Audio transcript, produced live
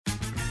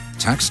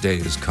Tax day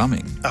is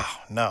coming. Oh,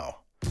 no.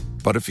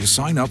 But if you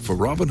sign up for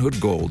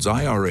Robinhood Gold's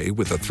IRA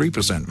with a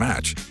 3%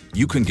 match,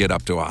 you can get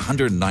up to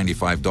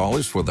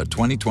 $195 for the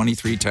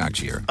 2023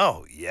 tax year.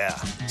 Oh, yeah.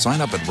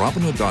 Sign up at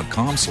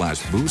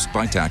Robinhood.com/boost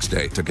by tax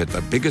day to get the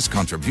biggest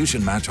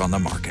contribution match on the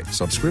market.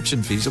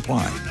 Subscription fees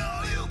apply.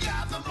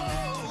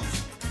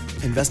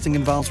 Investing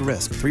involves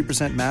risk.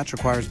 3% match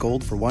requires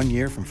gold for 1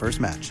 year from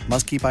first match.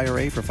 Must keep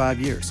IRA for 5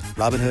 years.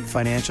 Robinhood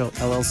Financial,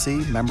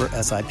 LLC, member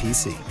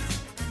SIPC.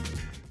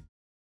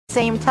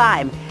 Same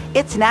time.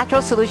 It's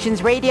Natural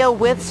Solutions Radio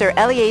with Sir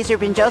Eliezer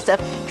Ben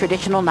Joseph,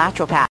 traditional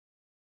naturopath.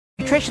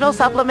 Nutritional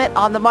supplement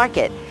on the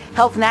market.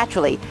 Health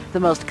Naturally,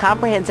 the most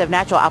comprehensive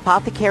natural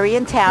apothecary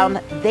in town.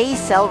 They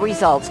sell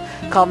results.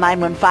 Call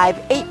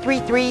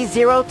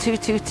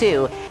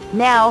 915-833-0222.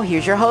 Now,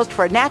 here's your host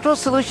for Natural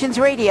Solutions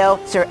Radio,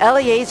 Sir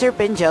Eliezer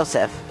Ben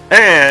Joseph.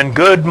 And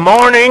good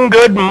morning,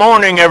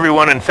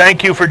 everyone, and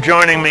thank you for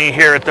joining me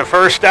here at the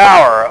first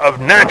hour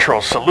of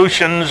Natural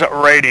Solutions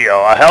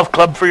Radio, a health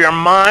club for your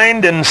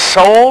mind and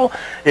soul.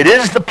 It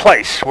is the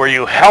place where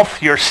you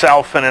health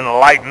yourself and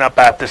enlighten up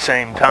at the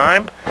same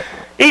time.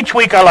 Each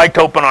week I like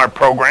to open our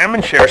program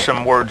and share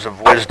some words of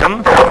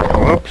wisdom.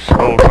 Whoops,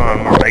 hold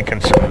on, we're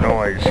making some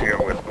noise here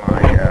with my...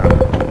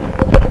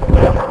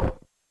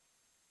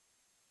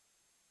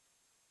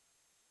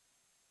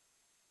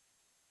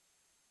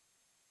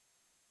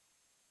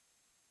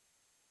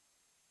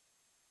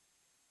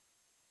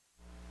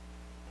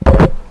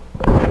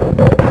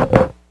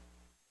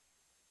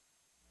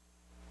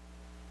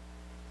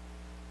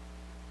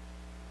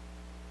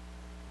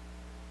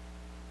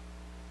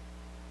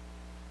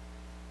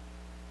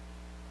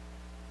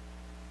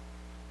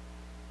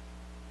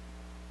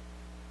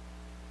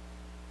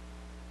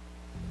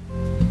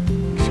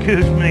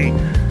 Excuse me.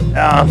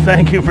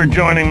 Thank you for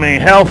joining me.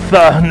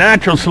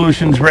 Natural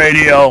Solutions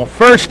Radio,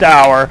 first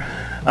hour.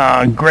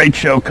 Great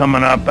show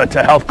coming up. It's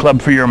a health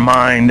club for your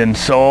mind and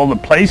soul, the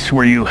place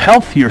where you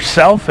health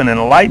yourself and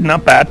enlighten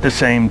up at the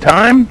same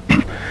time.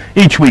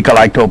 Each week I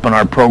like to open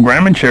our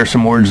program and share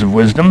some words of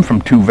wisdom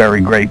from two very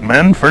great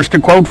men. First, a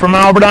quote from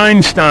Albert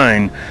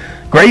Einstein.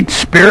 Great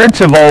spirits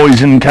have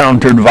always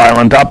encountered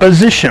violent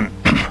opposition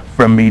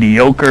from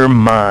mediocre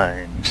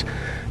minds.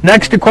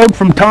 Next, a quote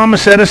from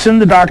Thomas Edison,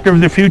 the doctor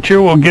of the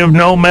future will give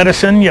no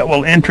medicine, yet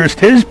will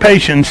interest his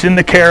patients in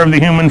the care of the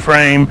human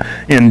frame,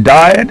 in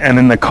diet, and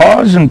in the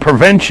cause and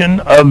prevention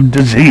of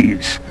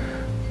disease.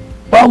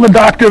 Well, the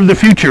doctor of the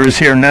future is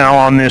here now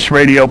on this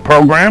radio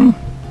program.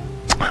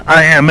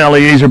 I am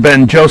Eliezer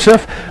Ben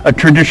Joseph, a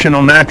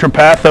traditional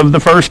naturopath of the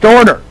first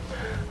order.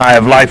 I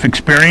have life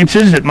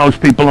experiences that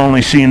most people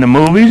only see in the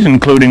movies,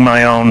 including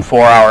my own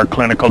 4-hour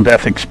clinical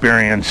death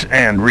experience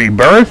and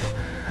rebirth.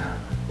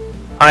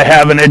 I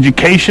have an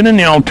education in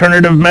the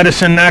alternative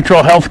medicine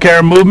natural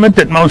healthcare movement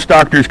that most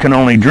doctors can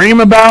only dream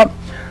about.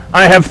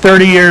 I have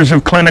 30 years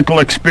of clinical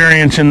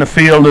experience in the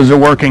field as a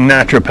working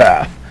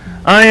naturopath.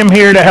 I am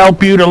here to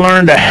help you to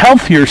learn to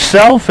health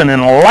yourself and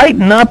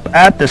enlighten up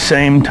at the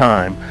same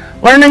time.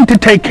 Learning to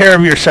take care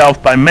of yourself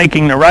by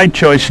making the right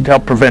choices to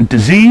help prevent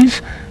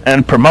disease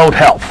and promote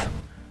health.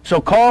 So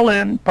call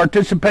in,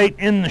 participate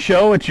in the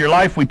show. It's your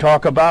life we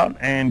talk about,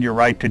 and your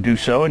right to do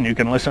so. And you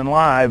can listen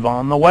live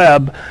on the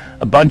web,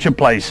 a bunch of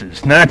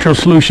places.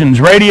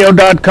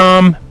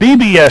 NaturalSolutionsRadio.com,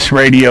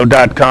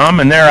 BBSRadio.com,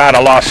 and they're out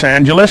of Los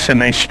Angeles,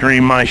 and they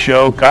stream my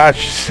show,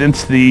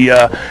 since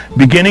the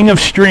beginning of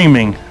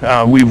streaming.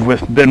 We've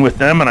been with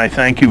them, and I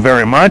thank you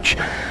very much.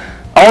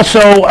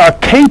 Also,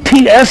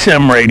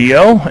 KTSM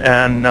Radio,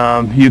 and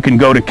you can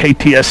go to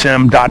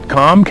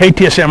KTSM.com,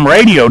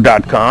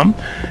 KTSMRadio.com,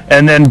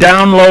 and then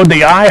download the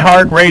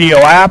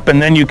iHeartRadio app,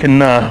 and then you can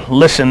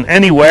listen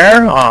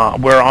anywhere.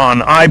 We're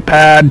on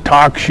iPad,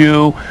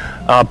 TalkShoe,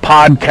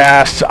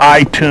 podcasts,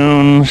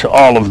 iTunes,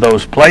 all of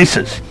those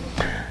places.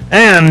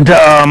 And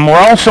we're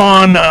also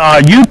on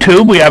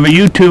YouTube. We have a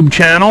YouTube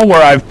channel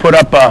where I've put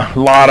up a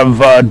lot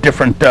of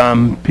different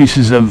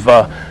pieces of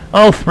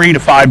 3 to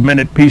 5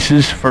 minute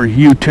pieces for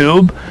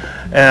YouTube,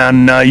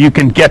 and you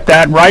can get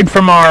that right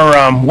from our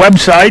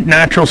website,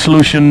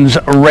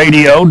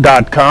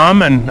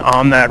 naturalsolutionsradio.com, and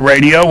on that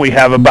radio we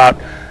have about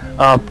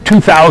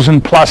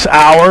 2,000 plus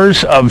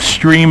hours of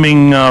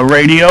streaming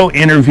radio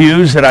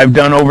interviews that I've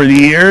done over the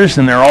years,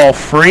 and they're all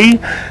free,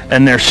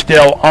 and they're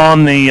still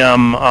on the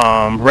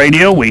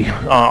radio. We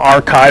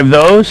archive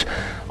those.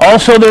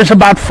 Also, there's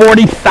about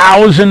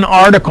 40,000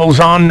 articles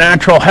on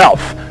natural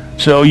health.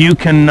 So you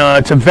can,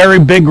 it's a very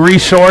big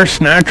resource,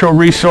 natural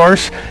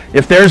resource.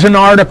 If there's an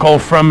article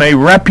from a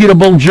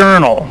reputable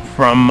journal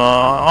from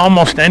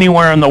almost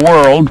anywhere in the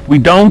world, we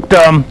don't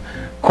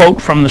quote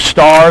from the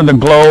Star, the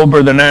Globe,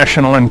 or the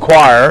National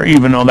Enquirer,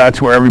 even though that's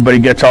where everybody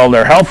gets all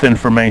their health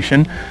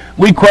information.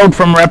 We quote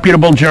from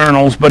reputable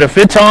journals, but if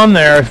it's on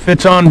there, if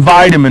it's on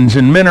vitamins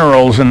and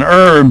minerals and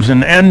herbs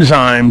and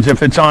enzymes,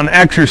 if it's on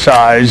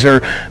exercise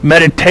or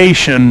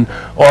meditation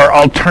or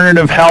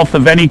alternative health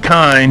of any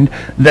kind,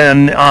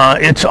 then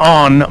it's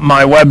on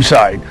my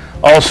website.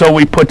 Also,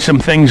 we put some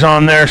things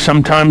on there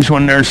sometimes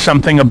when there's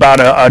something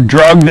about a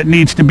drug that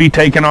needs to be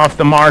taken off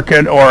the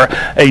market or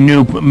a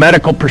new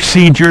medical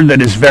procedure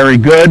that is very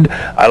good.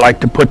 I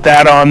like to put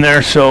that on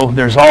there. So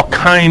there's all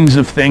kinds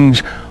of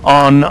things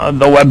on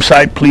the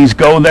website. Please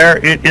go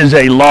there. It is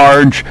a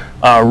large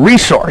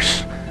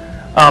resource.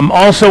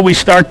 Also, we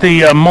start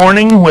the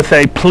morning with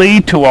a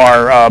plea to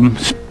our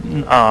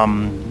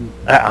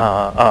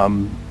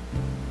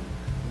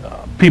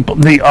people,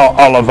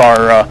 all of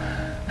our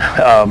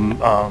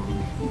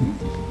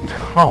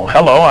oh,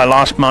 hello, I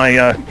lost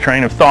my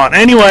train of thought.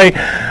 Anyway,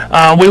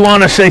 we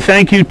want to say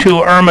thank you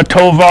to Irma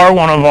Tovar,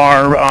 one of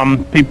our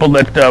people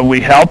that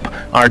we help,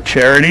 our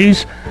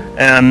charities.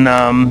 And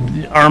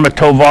Irma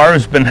Tovar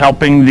has been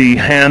helping the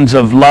Hands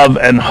of Love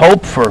and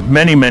Hope for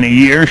many, many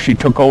years. She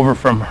took over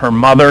from her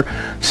mother,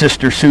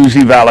 Sister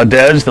Susie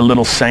Valadez, the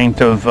little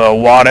saint of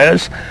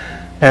Juarez.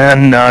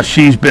 And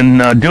she's been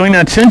doing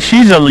that since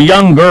she's a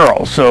young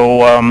girl. So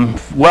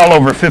well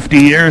over 50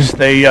 years,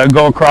 they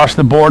go across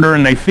the border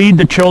and they feed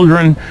the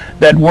children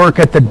that work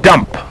at the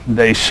dump.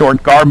 They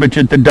sort garbage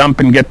at the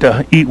dump and get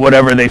to eat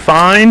whatever they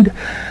find.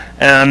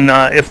 And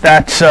if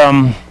that's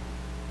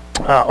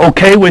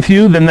okay with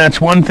you, then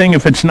that's one thing.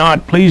 If it's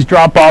not, please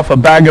drop off a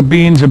bag of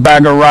beans, a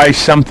bag of rice,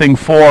 something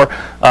for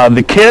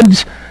the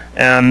kids,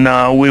 and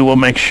we will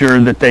make sure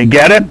that they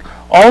get it.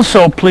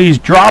 Also, please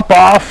drop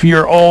off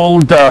your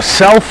old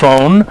cell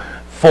phone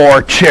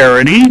for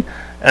charity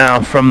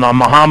from the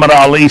Muhammad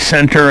Ali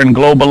Center and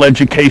Global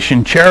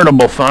Education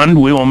Charitable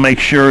Fund. We will make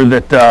sure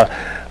that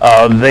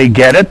they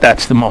get it.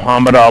 That's the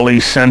Muhammad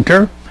Ali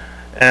Center.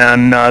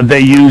 And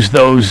they use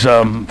those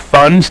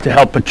funds to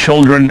help the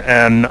children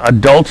and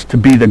adults to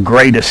be the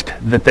greatest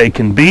that they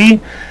can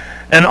be.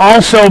 And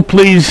also,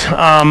 please,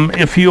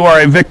 if you are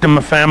a victim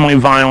of family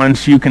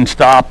violence, you can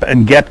stop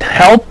and get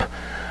help.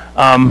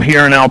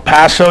 Here in El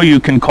Paso,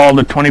 you can call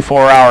the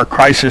 24-hour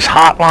crisis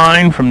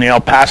hotline from the El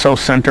Paso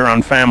Center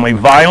on Family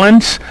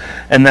Violence,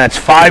 and that's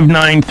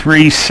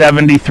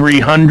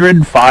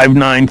 593-7300,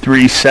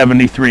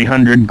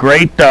 593-7300.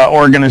 Great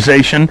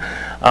organization.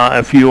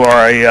 If you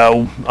are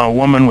a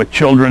woman with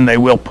children, they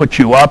will put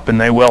you up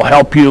and they will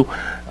help you,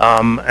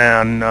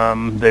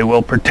 and they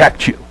will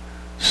protect you.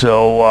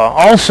 So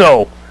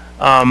also,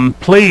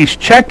 please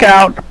check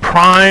out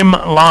Prime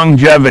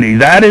Longevity.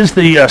 That is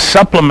the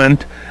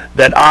supplement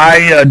that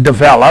I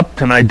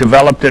developed, and I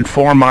developed it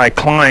for my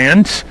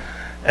clients,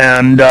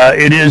 and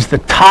it is the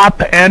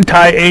top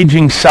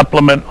anti-aging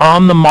supplement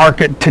on the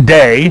market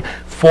today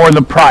for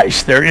the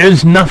price. There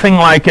is nothing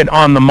like it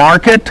on the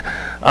market.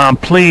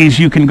 Please,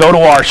 you can go to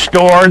our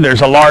store.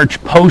 There's a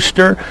large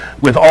poster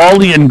with all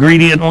the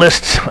ingredient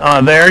lists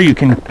there. You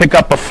can pick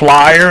up a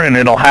flyer and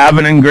it'll have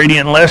an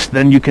ingredient list.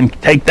 Then you can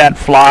take that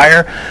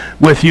flyer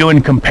with you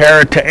and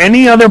compare it to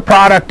any other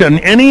product in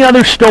any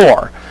other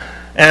store.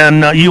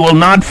 And you will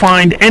not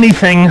find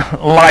anything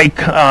like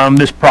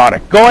this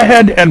product. Go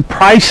ahead and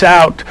price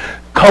out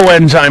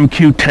coenzyme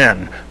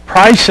Q10.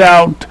 Price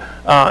out,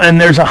 and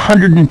there's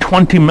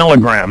 120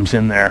 milligrams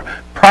in there.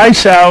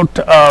 Price out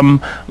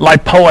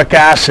lipoic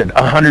acid,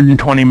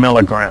 120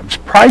 milligrams.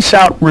 Price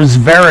out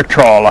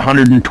resveratrol,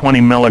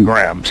 120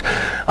 milligrams.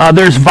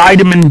 There's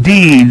vitamin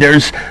D.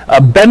 There's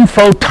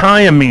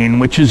benfotiamine,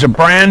 which is a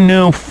brand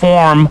new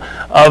form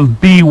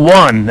of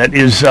B1 that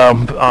is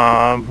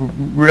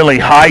really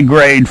high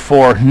grade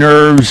for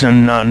nerves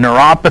and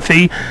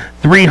neuropathy.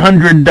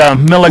 300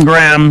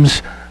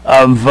 milligrams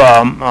of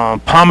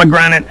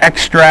pomegranate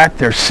extract,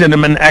 there's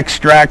cinnamon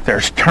extract,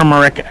 there's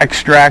turmeric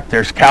extract,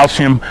 there's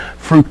calcium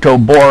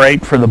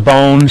fructoborate for the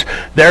bones.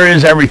 There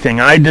is everything.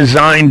 I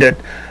designed it,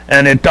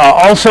 and it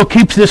also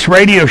keeps this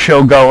radio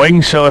show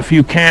going, so if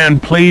you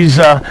can, please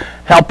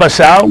help us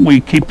out.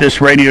 We keep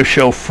this radio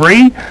show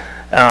free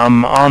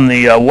on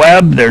the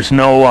web. There's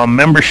no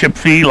membership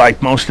fee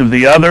like most of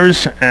the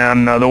others,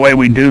 and the way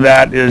we do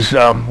that is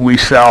we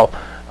sell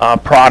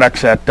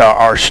products at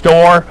our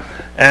store,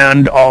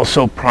 and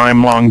also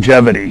Prime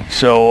Longevity.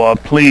 So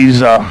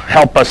please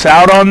help us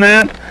out on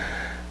that.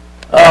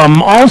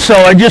 Also,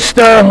 I just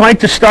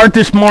like to start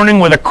this morning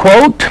with a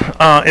quote,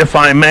 if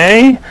I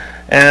may,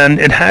 and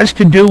it has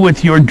to do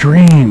with your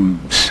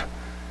dreams.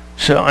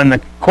 So, and the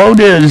quote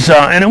is,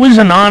 and it was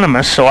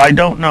anonymous, so I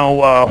don't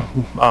know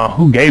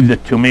who gave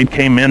it to me. It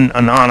came in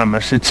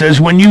anonymous. It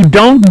says, "When you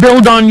don't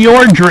build on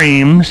your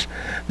dreams,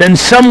 then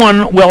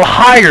someone will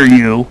hire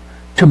you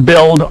to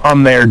build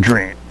on their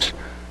dreams."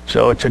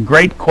 So it's a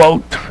great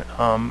quote.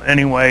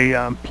 Anyway,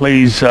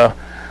 please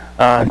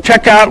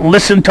check out,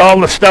 listen to all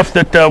the stuff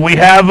that we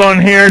have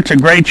on here. It's a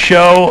great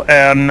show,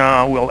 and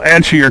we'll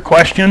answer your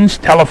questions.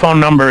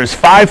 Telephone number is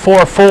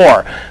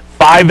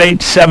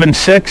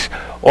 544-5876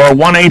 or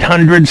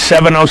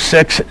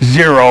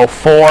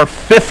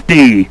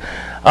 1-800-706-0450.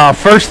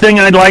 First thing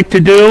I'd like to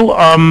do,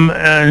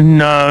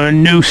 a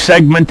new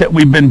segment that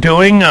we've been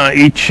doing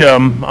each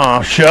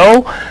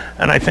show,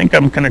 and I think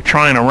I'm going to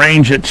try and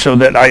arrange it so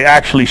that I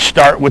actually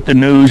start with the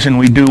news and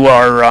we do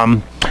our,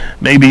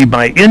 maybe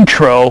my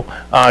intro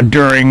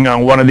during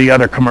one of the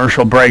other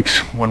commercial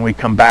breaks when we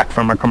come back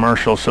from a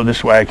commercial, so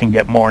this way I can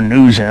get more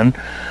news in.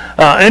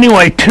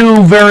 Anyway,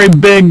 two very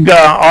big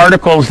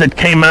articles that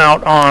came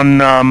out on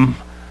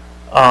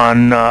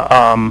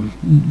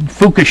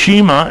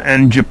Fukushima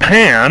and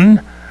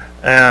Japan.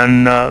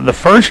 And the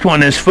first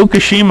one is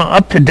Fukushima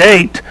Up to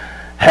Date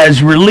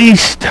has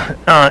released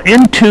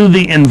into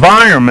the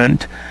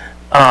environment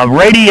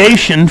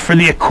radiation for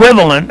the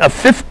equivalent of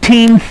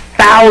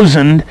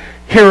 15,000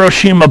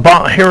 Hiroshima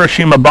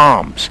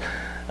bombs.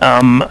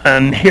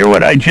 And hear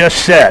what I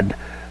just said.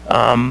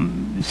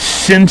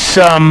 Since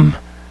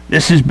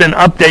this has been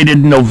updated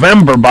in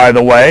November, by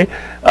the way,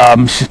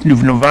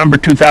 November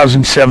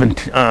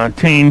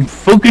 2017,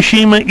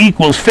 Fukushima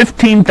equals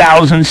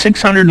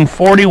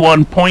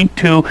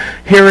 15,641.2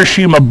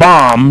 Hiroshima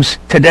bombs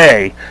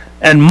today,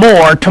 and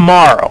more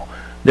tomorrow.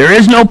 There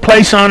is no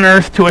place on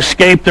Earth to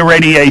escape the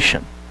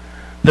radiation.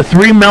 The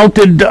three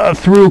melted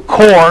through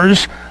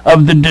cores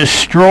of the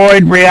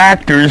destroyed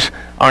reactors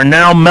are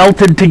now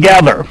melted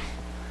together,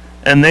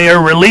 and they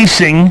are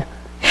releasing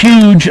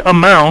huge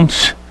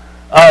amounts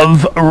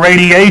of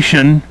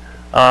radiation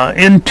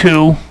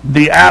into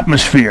the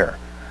atmosphere.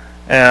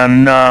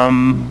 And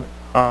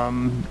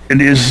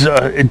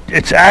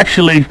it's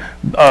actually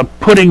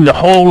putting the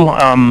whole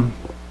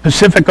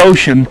Pacific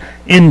Ocean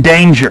in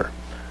danger.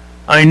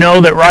 I know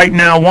that right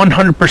now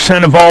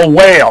 100% of all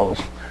whales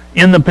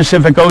in the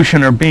Pacific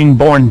Ocean are being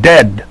born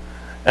dead.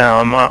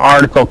 An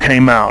article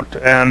came out,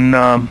 and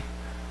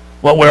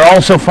what we're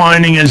also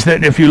finding is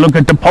that if you look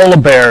at the polar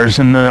bears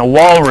and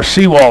the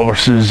sea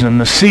walruses and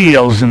the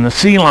seals and the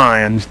sea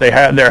lions,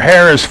 their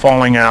hair is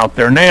falling out,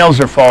 their nails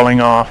are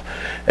falling off,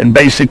 and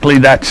basically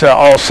that's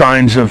all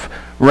signs of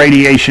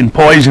radiation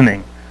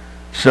poisoning.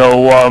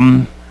 So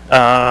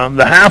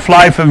the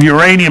half-life of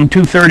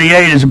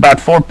uranium-238 is about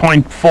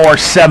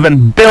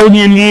 4.47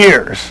 billion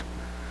years.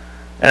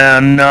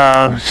 And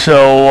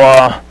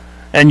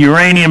and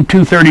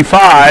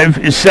uranium-235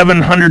 is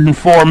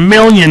 704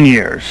 million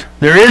years.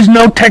 There is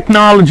no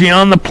technology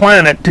on the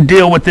planet to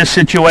deal with this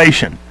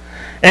situation.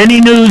 Any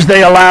news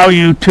they allow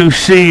you to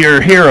see or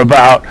hear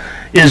about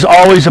is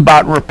always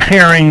about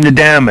repairing the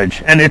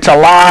damage, and it's a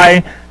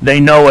lie.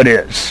 They know it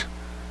is.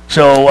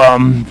 So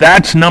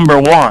that's number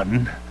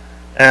one.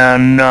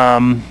 And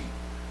the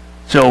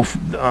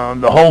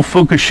whole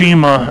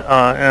Fukushima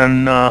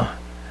and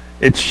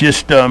it's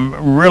just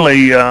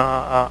really,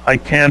 I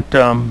can't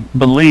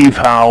believe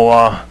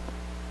how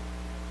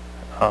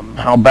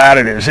bad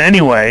it is.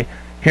 Anyway,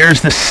 here's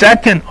the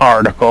second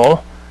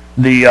article,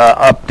 the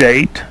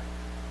update,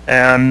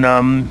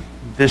 and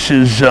this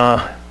is,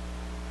 oh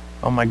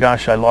my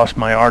gosh, I lost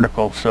my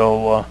article,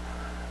 so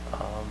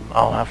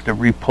I'll have to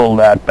re-pull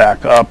that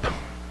back up.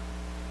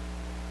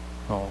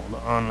 Hold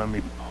on, let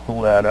me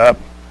pull that up.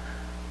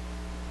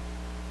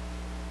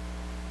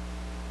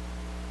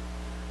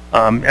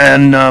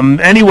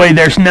 Anyway,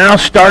 there's now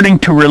starting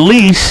to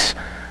release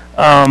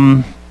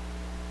all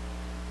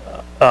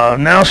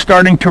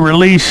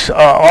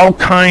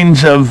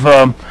kinds of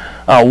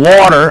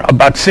water,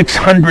 about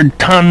 600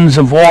 tons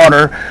of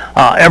water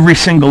every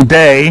single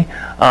day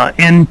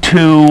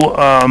into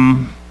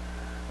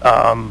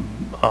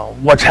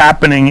what's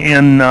happening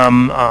in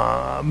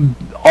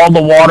all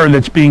the water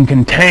that's being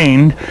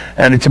contained,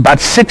 and it's about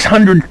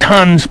 600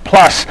 tons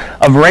plus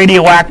of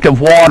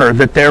radioactive water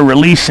that they're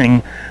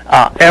releasing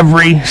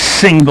every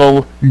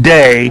single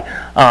day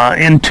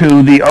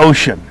into the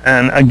ocean.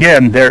 And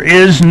again, there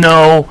is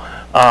no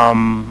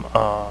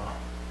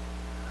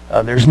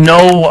there's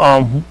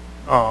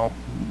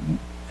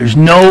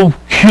no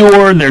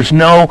cure, there's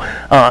no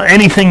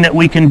anything that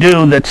we can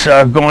do that's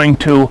going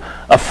to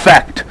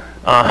affect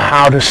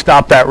how to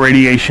stop that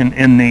radiation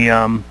in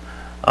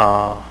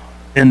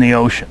the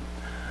ocean.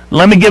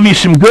 Let me give you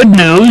some good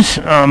news.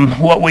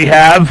 What we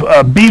have,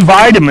 B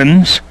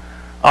vitamins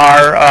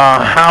are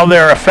how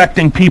they're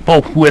affecting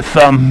people with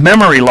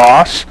memory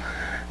loss.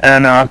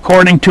 And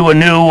according to a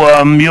new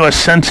U.S.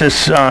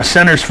 Census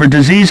Centers for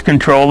Disease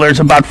Control, there's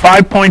about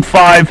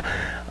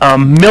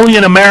 5.5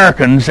 million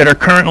Americans that are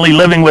currently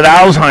living with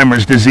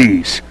Alzheimer's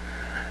disease.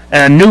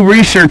 And new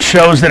research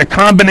shows that a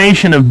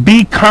combination of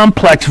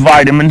B-complex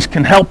vitamins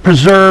can help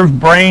preserve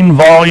brain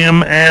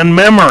volume and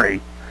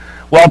memory,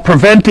 while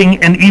preventing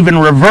and even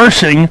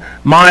reversing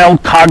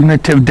mild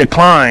cognitive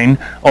decline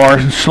or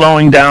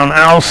slowing down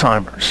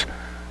Alzheimer's.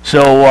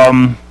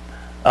 So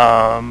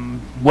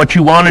what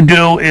you want to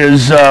do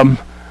is lower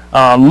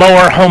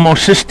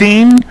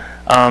homocysteine.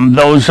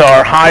 Those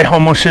are high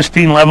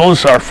homocysteine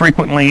levels are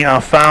frequently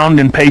found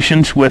in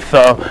patients with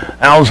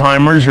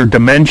Alzheimer's or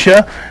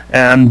dementia,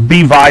 and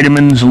B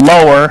vitamins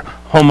lower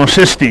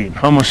homocysteine.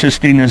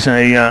 Homocysteine is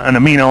an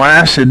amino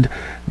acid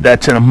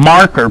that's a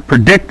marker,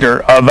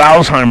 predictor of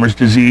Alzheimer's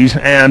disease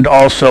and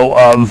also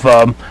of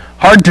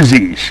heart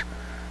disease.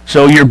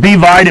 So your B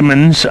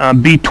vitamins,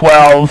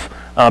 B12,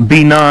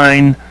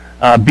 B9,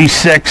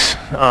 B6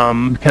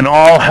 can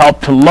all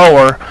help to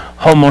lower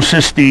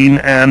homocysteine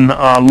and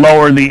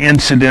lower the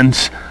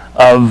incidence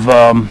of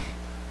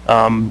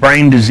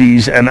brain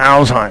disease and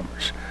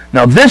Alzheimer's.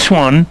 Now this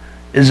one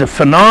is a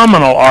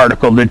phenomenal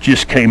article that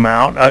just came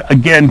out,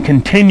 again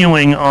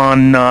continuing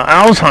on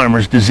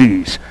Alzheimer's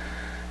disease.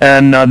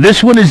 And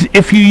this one is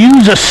if you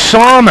use a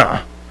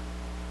sauna,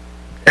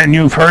 and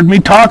you've heard me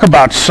talk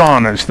about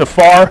saunas, the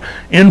far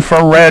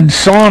infrared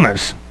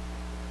saunas.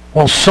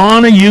 Well,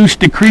 sauna use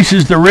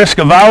decreases the risk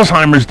of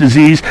Alzheimer's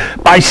disease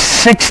by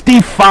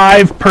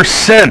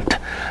 65%,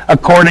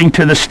 according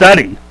to the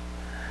study.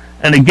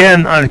 And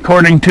again,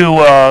 according to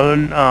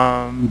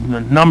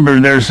the number,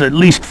 there's at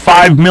least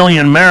 5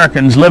 million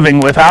Americans living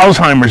with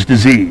Alzheimer's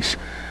disease.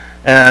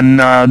 And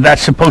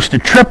that's supposed to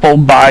triple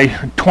by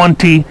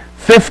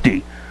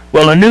 2050.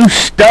 Well, a new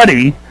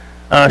study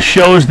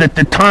shows that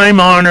the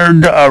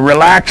time-honored,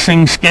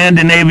 relaxing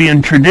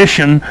Scandinavian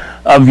tradition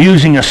of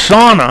using a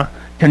sauna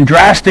can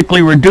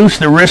drastically reduce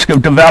the risk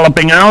of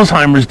developing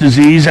Alzheimer's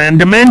disease and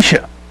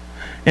dementia.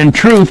 In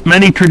truth,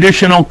 many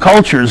traditional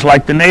cultures,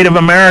 like the Native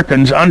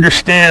Americans,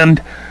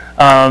 understand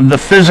the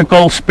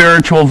physical,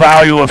 spiritual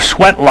value of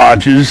sweat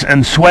lodges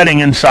and sweating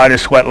inside a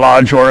sweat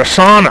lodge or a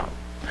sauna.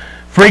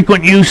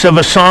 Frequent use of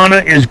a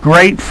sauna is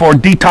great for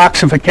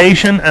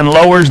detoxification and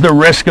lowers the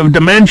risk of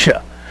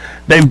dementia.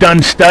 They've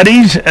done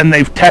studies and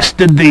they've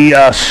tested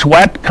the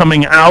sweat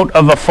coming out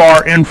of a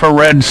far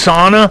infrared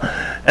sauna,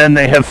 and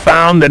they have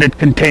found that it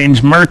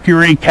contains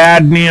mercury,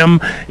 cadmium,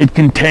 it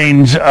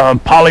contains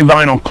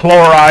polyvinyl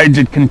chlorides,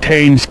 it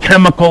contains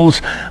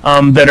chemicals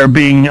that are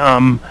being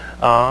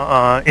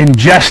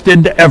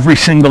ingested every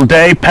single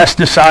day,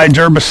 pesticides,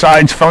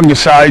 herbicides,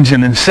 fungicides,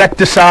 and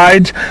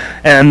insecticides.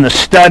 And the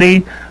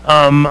study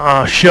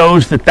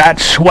shows that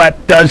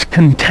sweat does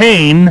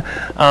contain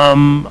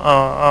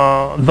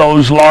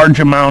those large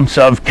amounts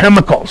of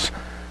chemicals.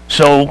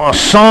 So a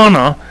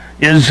sauna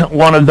is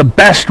one of the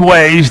best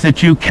ways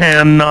that you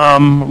can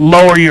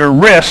lower your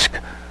risk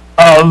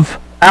of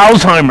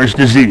Alzheimer's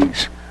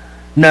disease.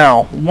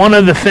 Now, one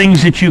of the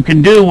things that you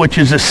can do, which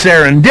is a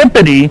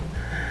serendipity,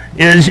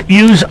 is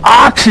use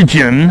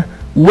oxygen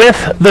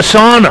with the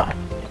sauna.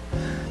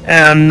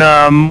 And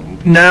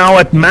now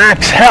at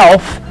Max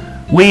Health,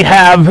 we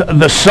have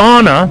the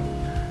sauna,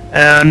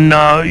 and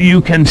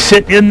you can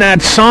sit in that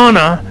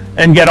sauna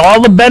and get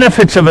all the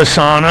benefits of a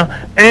sauna,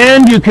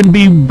 and you can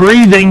be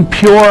breathing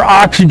pure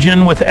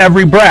oxygen with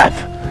every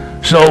breath.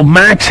 So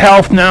Max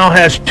Health now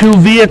has 2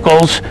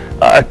 vehicles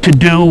to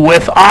do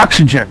with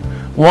oxygen.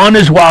 One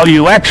is while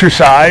you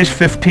exercise.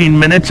 15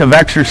 minutes of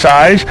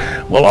exercise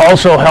will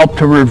also help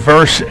to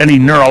reverse any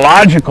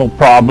neurological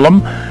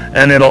problem,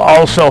 and it'll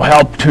also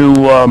help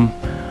to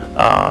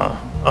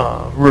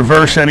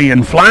reverse any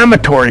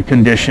inflammatory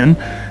condition.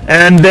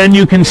 And then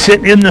you can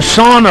sit in the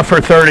sauna for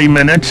 30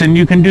 minutes, and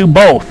you can do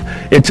both.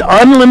 It's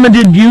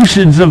unlimited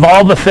usage of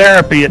all the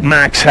therapy at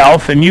Max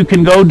Health, and you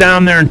can go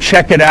down there and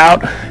check it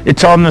out.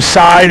 It's on the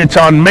side, it's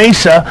on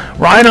Mesa,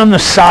 right on the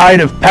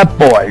side of Pep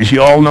Boys.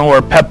 You all know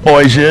where Pep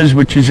Boys is,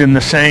 which is in the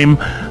same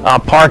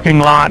parking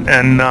lot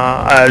and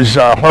as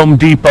Home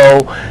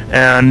Depot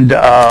and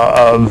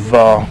of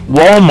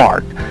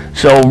Walmart.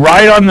 So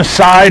right on the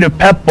side of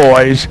Pep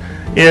Boys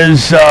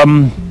is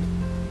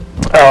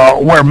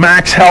where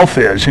Max Health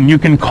is, and you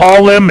can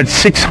call them at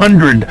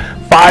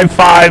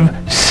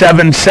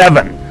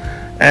 600-5577,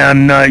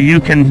 and you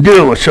can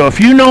do it. So if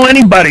you know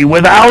anybody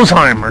with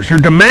Alzheimer's or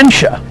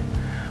dementia,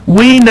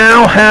 we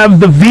now have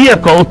the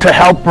vehicle to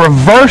help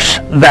reverse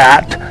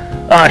that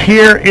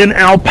here in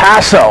El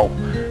Paso,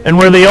 and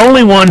we're the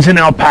only ones in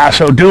El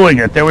Paso doing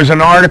it. There was an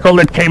article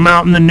that came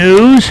out in the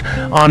news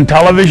on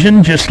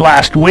television just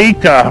last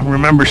week.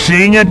 Remember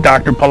seeing it?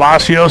 Dr.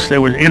 Palacios, they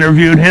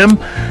interviewed him.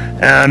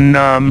 And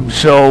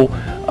so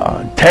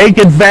take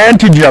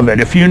advantage of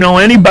it. If you know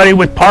anybody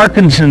with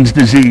Parkinson's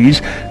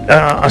disease,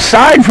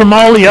 aside from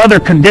all the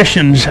other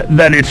conditions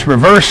that it's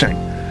reversing,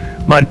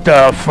 but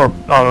for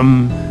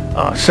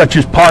such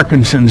as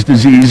Parkinson's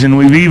disease, and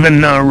we've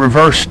even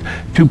reversed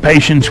 2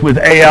 patients with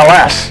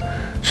ALS.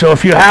 So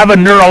if you have a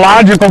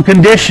neurological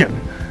condition,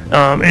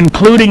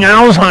 including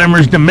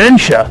Alzheimer's,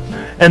 dementia,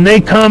 and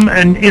they come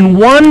and in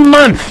 1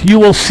 month you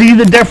will see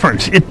the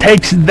difference. It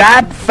takes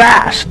that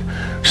fast.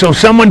 So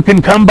someone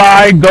can come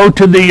by, go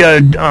to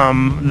the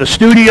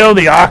studio,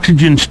 the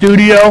oxygen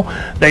studio.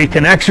 They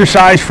can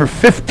exercise for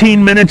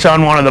 15 minutes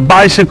on one of the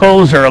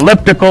bicycles or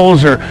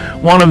ellipticals or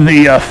one of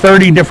the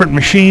 30 different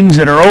machines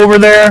that are over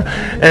there.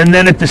 And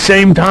then at the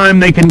same time,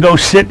 they can go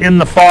sit in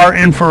the far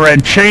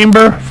infrared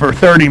chamber for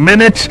 30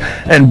 minutes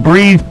and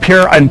breathe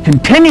pure and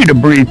continue to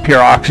breathe pure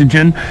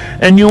oxygen.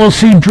 And you will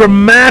see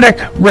dramatic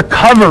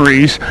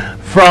recoveries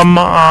from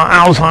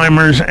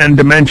Alzheimer's and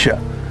dementia.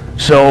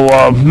 So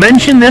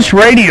mention this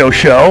radio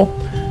show,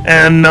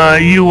 and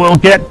you will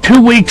get 2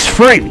 weeks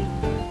free.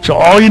 So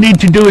all you need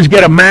to do is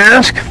get a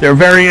mask. They're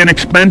very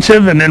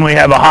inexpensive, and then we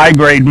have a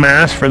high-grade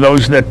mask for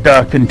those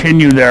that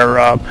continue their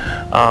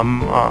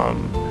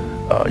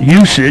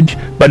usage.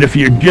 But if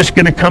you're just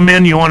going to come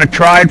in, you want to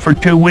try it for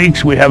 2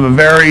 weeks, we have a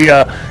very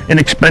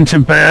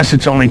inexpensive mask.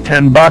 It's only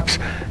 $10,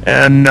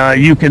 and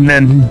you can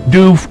then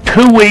do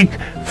 2-week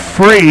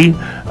free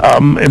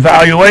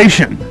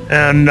evaluation.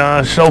 And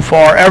so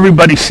far,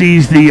 everybody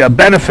sees the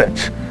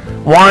benefits.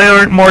 Why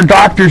aren't more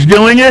doctors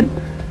doing it?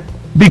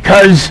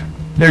 Because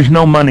there's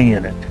no money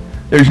in it.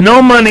 There's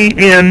no money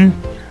in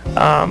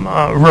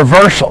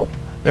reversal.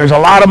 There's a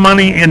lot of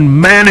money in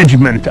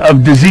management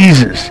of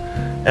diseases.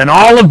 And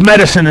all of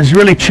medicine has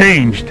really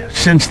changed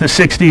since the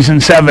 60s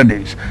and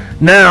 70s.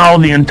 Now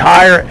the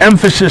entire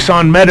emphasis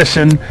on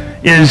medicine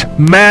is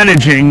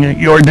managing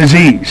your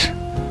disease.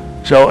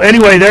 So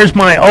anyway, there's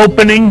my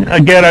opening.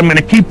 Again, I'm going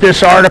to keep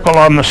this article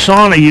on the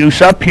sauna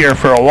use up here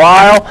for a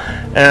while,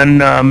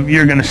 and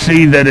you're going to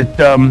see that it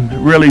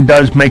really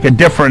does make a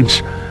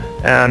difference.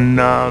 And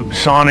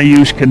sauna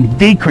use can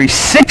decrease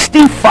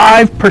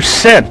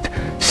 65%.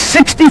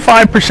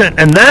 65%,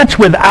 and that's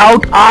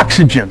without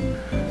oxygen.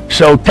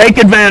 So take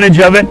advantage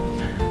of it.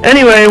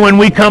 Anyway, when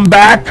we come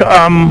back,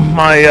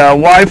 my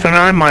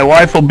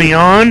wife will be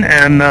on,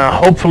 and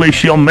hopefully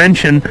she'll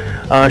mention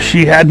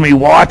she had me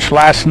watch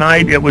last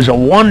night. It was a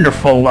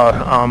wonderful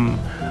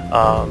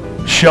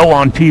show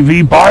on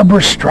TV.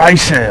 Barbara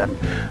Streisand,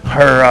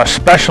 her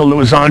special that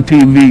was on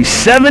TV,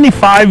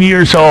 75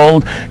 years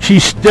old. She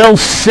still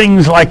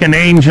sings like an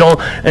angel,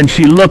 and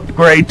she looked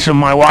great, so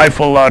my wife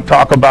will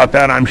talk about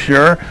that, I'm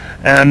sure.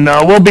 And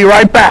we'll be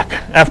right back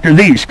after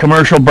these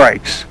commercial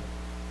breaks.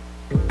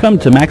 Come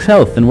to Max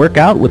Health and work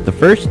out with the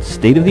first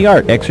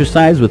state-of-the-art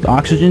exercise with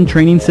oxygen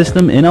training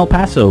system in El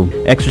Paso.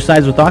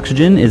 Exercise with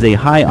Oxygen is a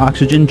high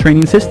oxygen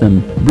training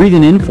system,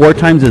 breathing in 4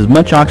 times as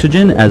much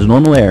oxygen as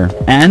normal air,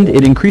 and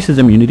it increases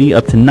immunity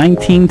up to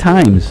 19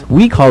 times.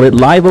 We call it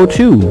Live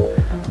O2.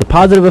 The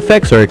positive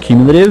effects are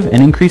cumulative,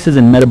 and increases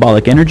in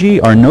metabolic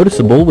energy are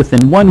noticeable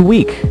within 1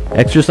 week.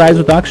 Exercise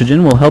with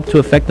Oxygen will help to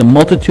affect a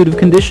multitude of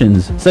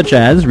conditions, such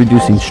as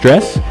reducing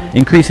stress,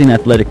 increasing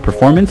athletic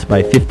performance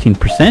by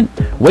 15%,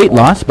 weight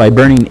loss by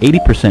burning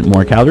 80%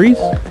 more calories,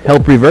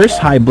 help reverse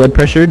high blood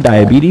pressure,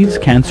 diabetes,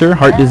 cancer,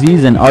 heart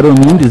disease, and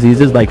autoimmune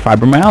diseases like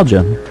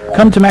fibromyalgia.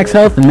 Come to Max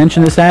Health and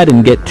mention this ad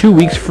and get 2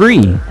 weeks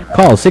free.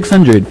 Call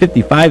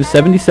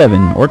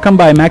 600-5577 or come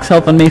by Max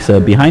Health on Mesa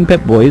behind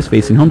Pep Boys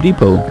facing Home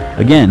Depot.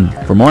 Again,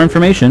 for more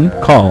information,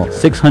 call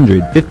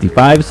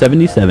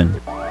 600-5577.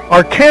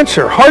 Are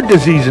cancer, heart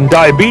disease, and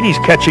diabetes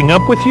catching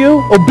up with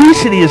you?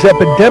 Obesity is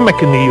epidemic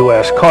in the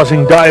U.S.,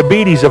 causing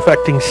diabetes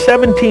affecting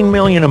 17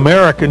 million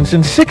Americans,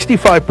 and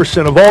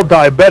 65% of all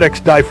diabetics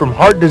die from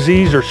heart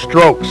disease or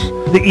strokes.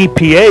 The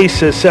EPA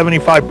says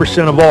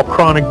 75% of all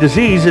chronic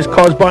disease is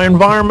caused by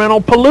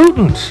environmental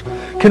pollutants.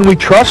 Can we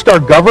trust our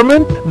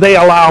government? They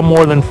allow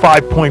more than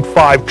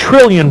 5.5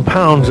 trillion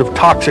pounds of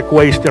toxic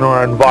waste in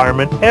our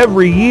environment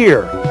every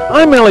year.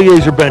 I'm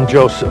Eliezer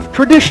Ben-Joseph,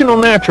 traditional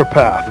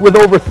naturopath with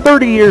over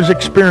 30 years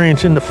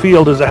experience in the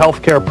field as a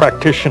healthcare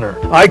practitioner.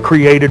 I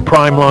created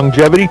Prime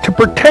Longevity to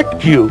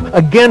protect you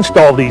against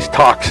all these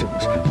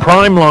toxins.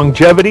 Prime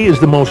Longevity is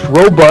the most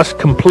robust,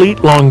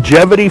 complete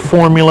longevity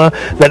formula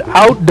that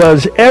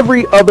outdoes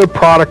every other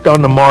product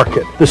on the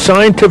market. The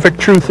scientific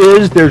truth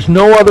is there's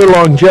no other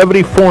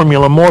longevity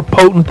formula more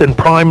potent than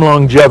Prime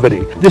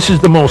Longevity. This is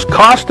the most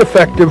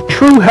cost-effective,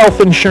 true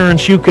health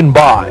insurance you can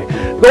buy.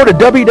 Go to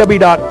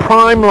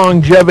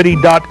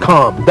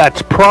www.primelongevity.com.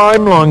 That's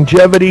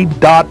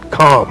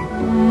primelongevity.com.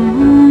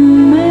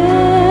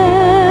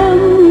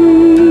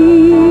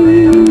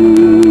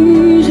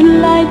 Memories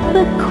like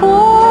the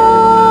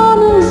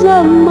corners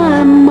of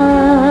my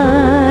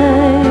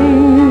mind,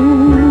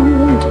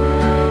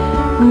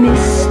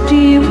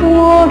 misty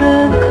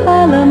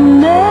watercolor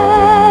memories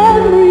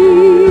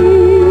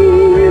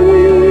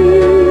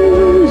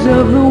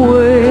of the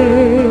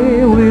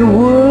way we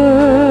were,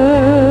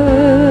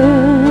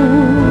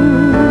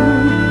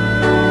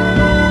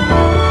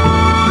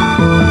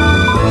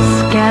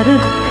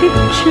 scattered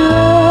pictures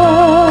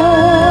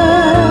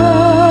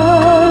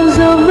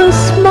of the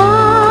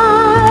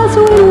smiles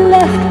we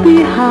left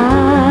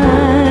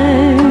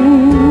behind,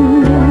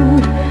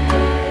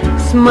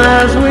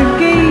 smiles we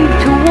gave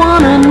to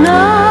one another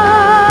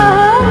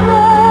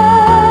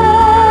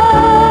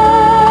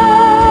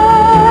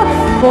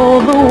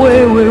for the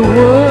way we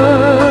were.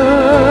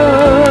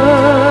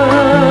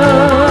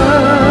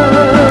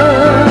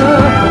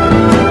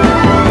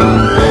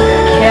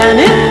 Can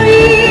it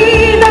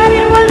be that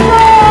it was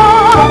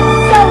all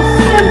so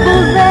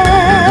simple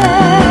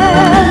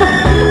then?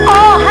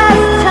 Or has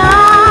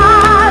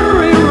time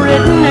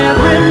rewritten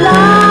every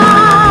line?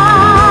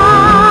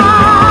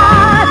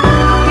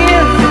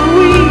 If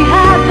we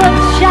had the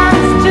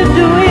chance to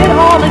do it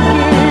all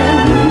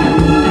again,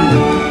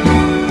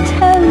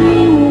 tell me,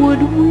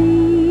 would we?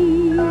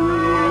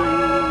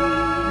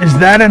 Is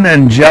that an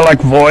angelic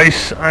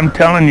voice? I'm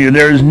telling you,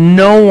 there's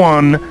no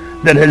one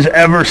that has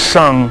ever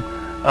sung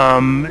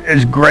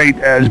as great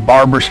as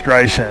Barbara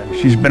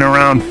Streisand. She's been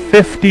around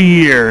 50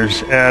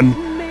 years, and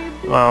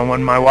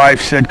when my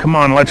wife said, come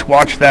on, let's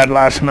watch that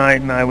last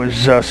night, and I was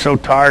so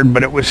tired,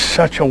 but it was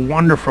such a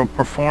wonderful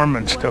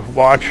performance to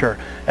watch her.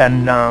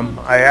 And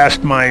I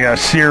asked my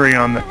Siri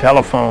on the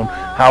telephone,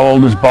 how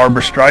old is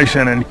Barbara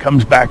Streisand? And it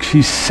comes back,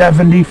 she's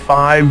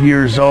 75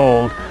 years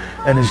old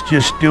and is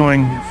just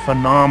doing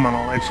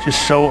phenomenal. It's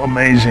just so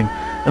amazing.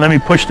 And let me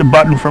push the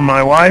button for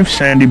my wife,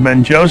 Sandy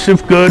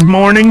Ben-Joseph. Good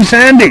morning,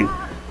 Sandy.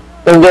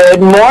 Good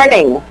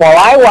morning. Well,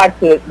 I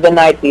watched it the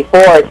night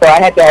before, so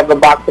I had to have a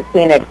box of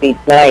Kleenex each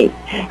night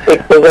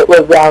because it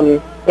was,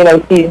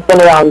 she's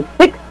been around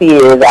 60 60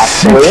 years,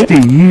 actually.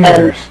 60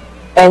 years.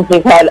 And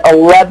she's had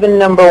 11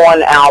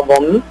 #1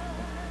 albums,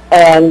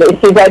 and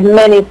she's had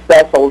many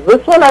specials.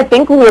 This one I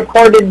think we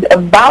recorded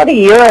about a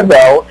year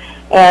ago,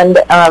 and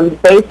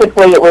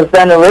basically it was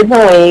done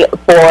originally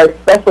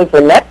especially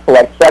for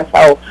Netflix. That's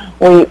how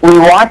we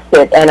watched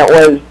it, and it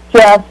was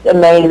just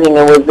amazing.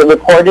 It was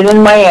recorded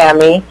in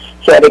Miami.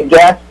 She had a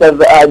guest of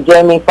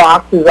Jamie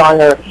Foxx, who's on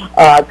her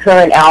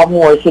current album,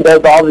 where she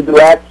does all the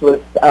duets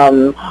with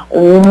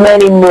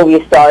many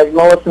movie stars,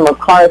 Melissa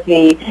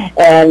McCarthy,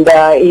 and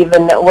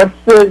even, what's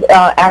the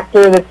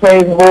actor that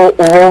plays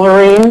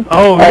Wolverine?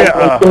 Oh,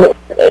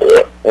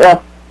 yeah.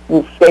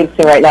 Escapes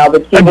me right now,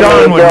 but she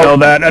Adon would know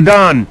that.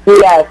 Adon.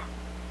 Yes.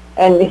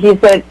 And she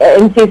says,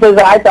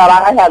 I thought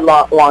I had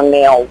long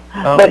nails.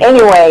 Oh. But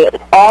anyway,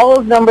 all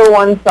of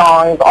 #1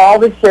 songs, all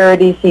the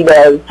charity she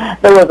does,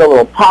 there was a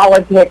little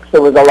politics,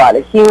 there was a lot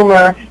of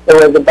humor, there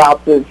was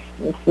about this,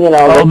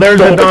 Oh,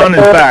 there's Adon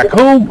is back.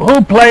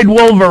 Who played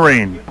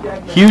Wolverine?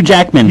 Hugh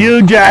Jackman.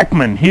 Hugh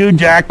Jackman. Hugh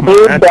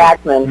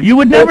Jackman. You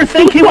would never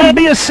think he would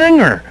be a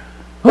singer.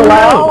 Who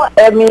knows?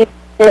 I mean,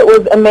 it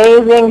was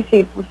amazing.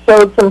 She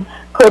showed some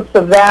clips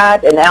of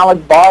that, and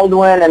Alec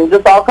Baldwin, and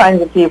just all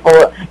kinds of people.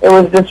 It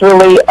was just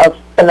really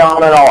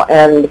phenomenal,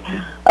 and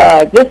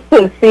just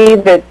to see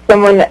that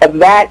someone of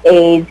that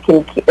age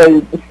is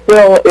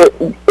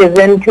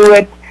into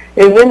it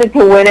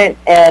to win it,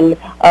 and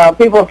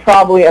people are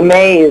probably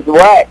amazed.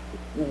 What?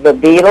 The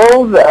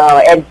Beatles,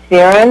 Ed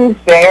Sheeran,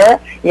 Cher?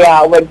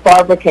 Yeah, but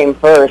Barbara came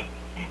first.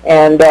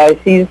 And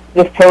she's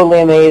just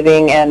totally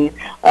amazing, and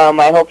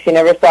I hope she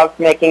never stops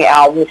making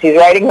albums. She's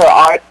writing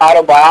her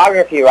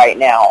autobiography right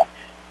now.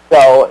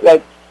 So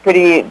that's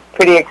pretty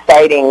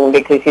exciting,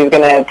 because she's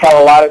going to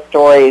tell a lot of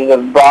stories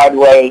of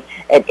Broadway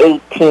at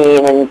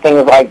 18 and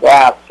things like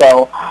that.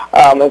 So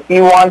if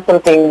you want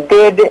something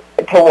good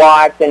to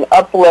watch and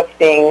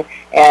uplifting,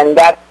 and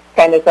that's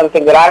kind of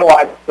something that I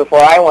watched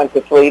before I went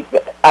to sleep,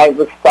 I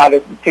was thought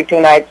it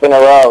two nights in a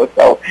row.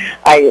 So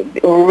I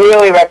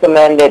really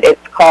recommend it.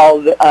 It's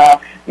called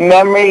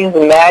Memories,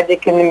 the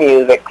Magic, and the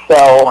Music.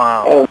 So,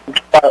 wow.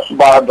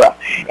 Barbara.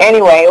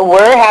 Anyway,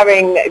 we're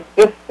having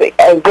this is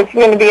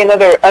going to be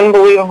another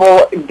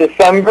unbelievable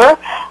December.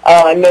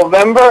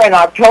 November and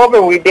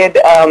October, we did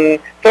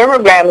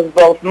thermograms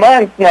both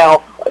months.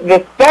 Now,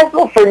 the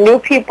special for new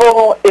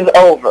people is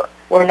over.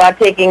 We're not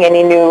taking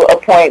any new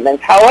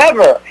appointments.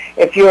 However,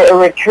 if you're a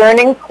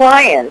returning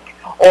client,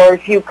 or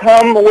if you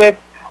come with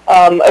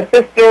a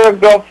sister, a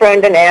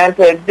girlfriend, an aunt,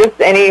 or just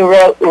any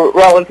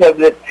relative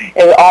that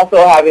is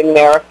also having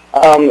their,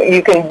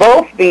 you can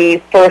both be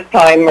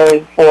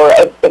first-timers for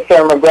a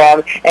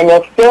thermogram, and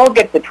you'll still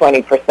get the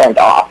 20%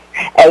 off.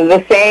 And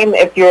the same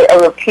if you're a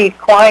repeat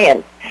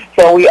client.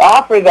 So we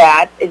offer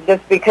that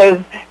just because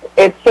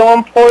it's so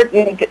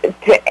important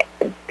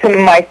to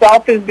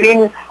myself as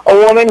being a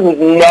woman who's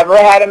never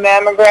had a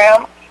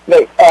mammogram.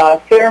 The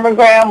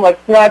thermogram,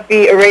 let's not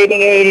be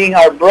irradiating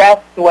our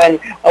breasts when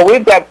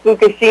we've got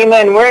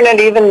Fukushima and we're not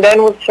even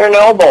done with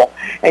Chernobyl.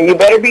 And you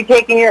better be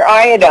taking your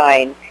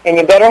iodine, and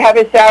you better have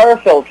a shower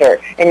filter,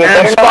 and you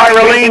better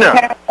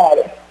spirulina.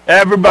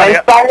 Everybody,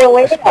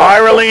 spirulina.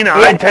 Spirulina.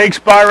 Yeah. I take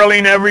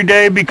spirulina every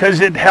day because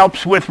it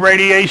helps with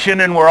radiation,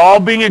 and we're all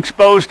being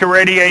exposed to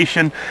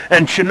radiation.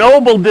 And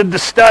Chernobyl did the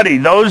study.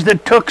 Those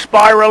that took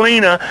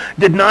spirulina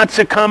did not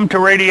succumb to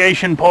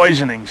radiation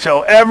poisoning.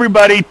 So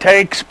everybody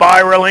take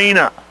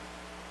spirulina.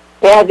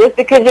 Yeah, just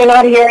because you're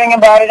not hearing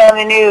about it on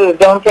the news,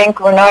 don't think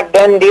we're not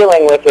done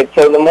dealing with it.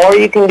 So the more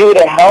you can do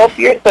to help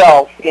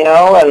yourself,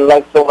 and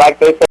like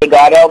they say,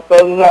 God helps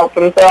those who help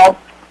themselves.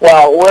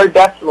 Well, we're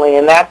definitely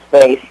in that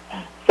space.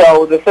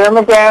 So the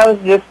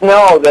thermograms, just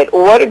know that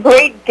what a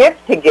great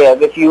gift to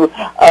give. If you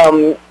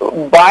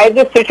buy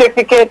the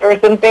certificate or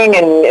something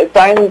and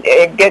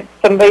get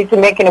somebody to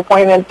make an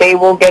appointment, they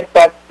will get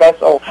that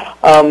special.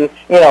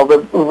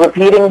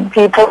 Repeating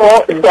people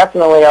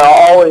definitely are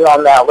always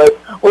on that list.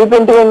 We've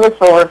been doing this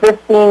for over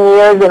 15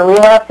 years, and we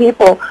have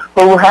people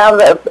who have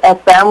a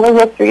family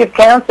history of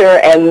cancer,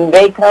 and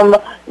they come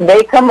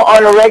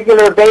on a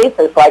regular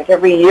basis, like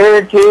every year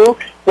or two,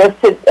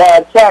 just to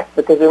check,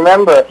 because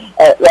remember,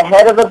 the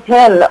head of a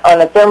pin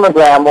on a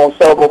thermogram will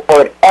show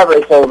before it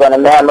ever shows on a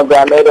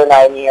mammogram 8 or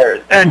 9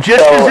 years. And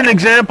just as an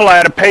example, I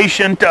had a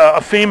patient,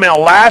 a female,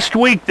 last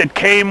week that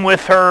came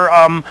with her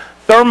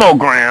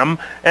thermogram,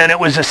 and it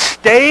was a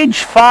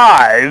stage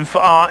 5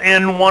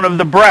 in one of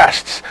the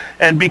breasts.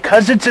 And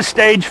because it's a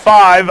stage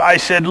 5, I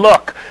said,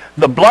 look,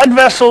 the blood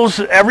vessels,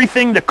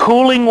 everything, the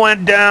cooling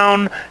went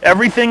down,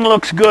 everything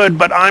looks good,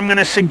 but I'm going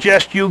to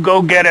suggest you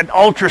go get an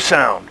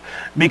ultrasound.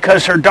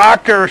 Because her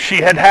doctor,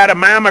 she had had a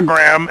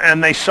mammogram,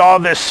 and they saw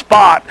this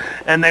spot,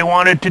 and they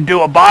wanted to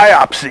do a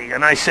biopsy.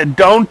 And I said,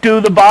 don't do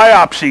the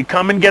biopsy.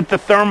 Come and get the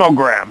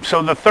thermogram.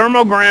 So the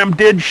thermogram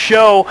did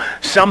show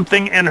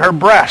something in her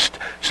breast.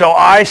 So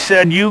I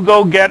said, you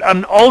go get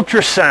an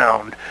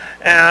ultrasound.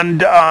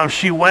 and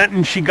she went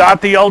and she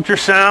got the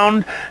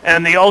ultrasound,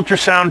 and the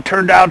ultrasound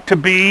turned out to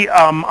be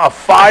a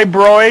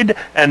fibroid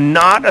and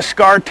not a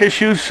scar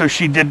tissue, so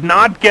she did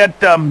not get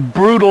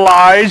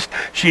brutalized.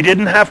 She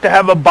didn't have to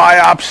have a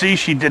biopsy.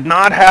 She did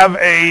not have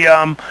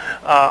a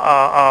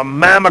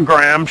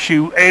mammogram. She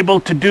was able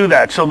to do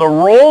that. So the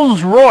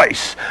Rolls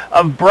Royce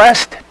of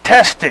breast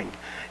testing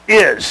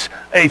is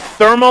a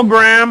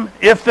thermogram.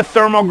 If the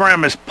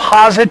thermogram is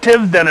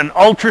positive, then an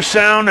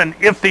ultrasound, and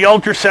if the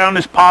ultrasound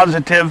is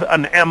positive,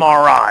 an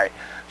MRI.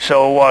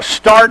 So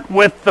start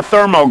with the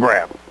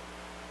thermogram.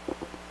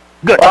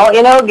 Good. Well,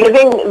 you know,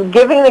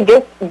 giving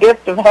the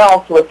gift of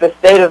health with the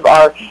state of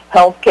our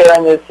healthcare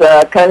in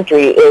this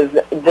country is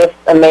just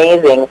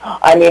amazing.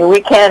 I mean,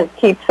 we can't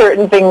keep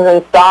certain things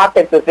in stock.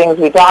 It's the things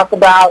we talk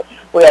about.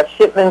 We have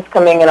shipments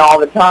coming in all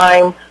the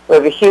time. We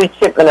have a huge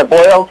shipment of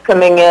oils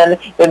coming in.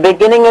 The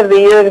beginning of the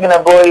year is going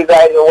to blow you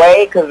guys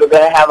away because we're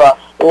going to have a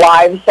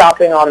live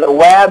shopping on the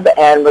web,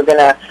 and we're going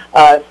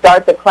to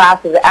start the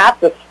classes at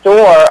the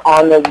store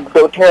on the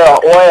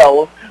doTERRA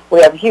oils.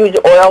 We have huge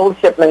oil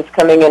shipments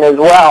coming in as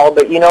well.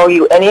 But, you know,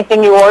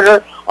 anything you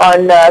order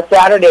on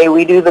Saturday,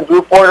 we do the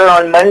group order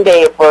on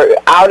Monday if we're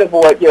out of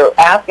what you're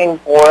asking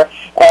for.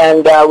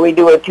 And we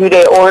do a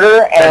 2-day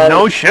order. And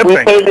no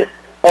shipping.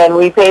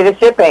 We pay the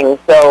shipping.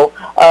 So,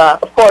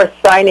 of course,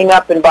 signing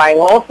up and buying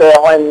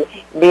wholesale and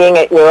being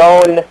at your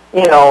own,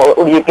 you know,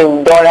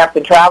 don't have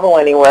to travel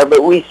anywhere.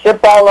 But we ship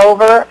all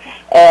over.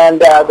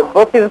 And the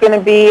book is going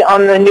to be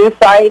on the new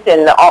site,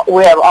 and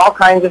we have all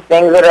kinds of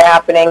things that are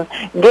happening.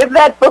 Give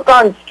that book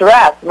on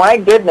stress. My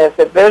goodness,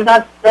 if there's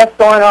not stress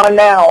going on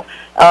now,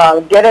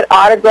 get it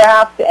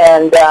autographed.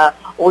 And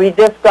we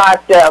just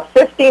got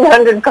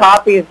 1,500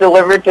 copies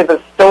delivered to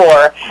the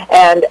store,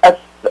 and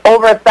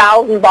over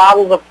 1,000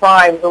 bottles of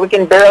Prime, so we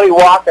can barely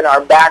walk in our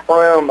back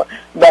room.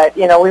 But,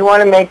 you know, we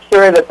want to make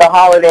sure that the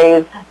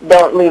holidays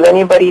don't leave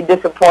anybody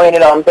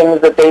disappointed on things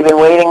that they've been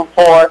waiting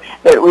for,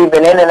 that we've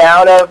been in and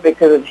out of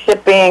because of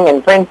shipping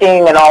and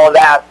printing and all of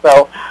that.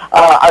 So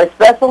our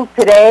specials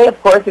today,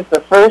 of course, it's the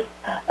first,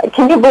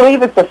 can you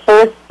believe it's the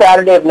first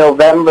Saturday of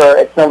November?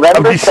 It's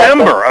November Of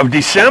December, 2nd. of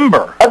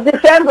December. Of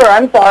December,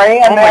 I'm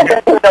sorry.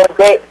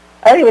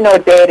 I don't even know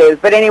what day it is.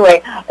 But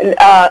anyway,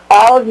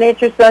 all of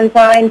Nature's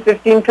Sunshine,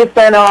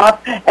 15% off.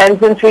 And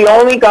since we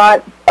only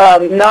got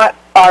not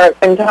our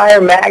entire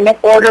magnet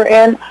order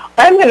in,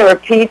 I'm going to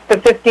repeat the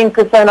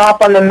 15%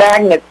 off on the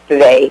magnets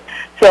today.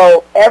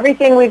 So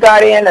everything we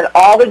got in and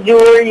all the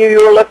jewelry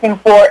you were looking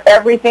for,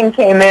 everything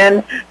came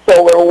in.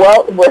 So we're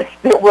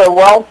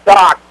well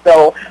stocked.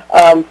 So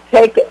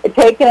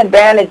take an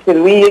advantage,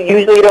 because we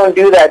usually don't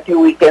do that 2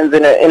 weekends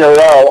in a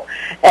row.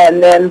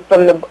 And then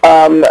from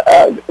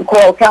the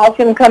Coral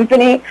Calcium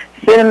Company,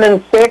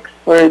 Cinnamon 6,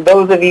 for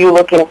those of you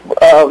looking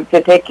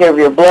to take care of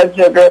your blood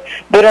sugar,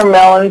 bitter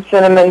melon,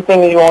 cinnamon,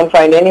 things you won't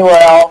find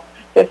anywhere else.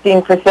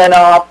 15%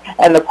 off,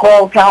 and the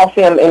Coral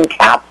Calcium in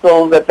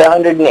capsules at the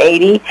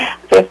 180,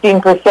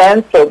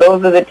 15%. So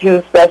those are the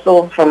two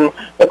specials from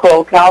the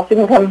Coral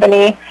Calcium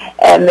Company.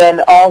 And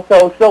then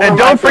also silver. And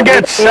don't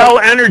forget Cell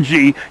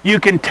Energy. You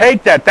can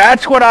take that.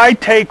 That's what I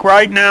take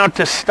right now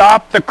to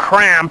stop the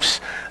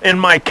cramps in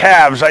my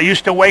calves. I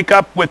used to wake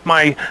up with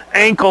my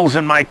ankles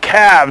and my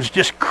calves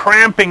just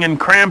cramping and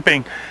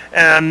cramping.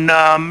 And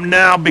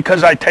now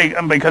because I'm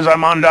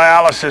on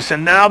dialysis,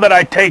 and now that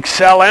I take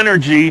Cell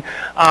Energy,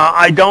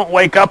 I don't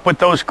wake up with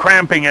those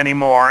cramping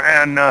anymore.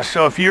 And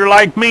so if you're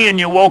like me and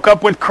you woke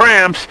up with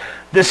cramps,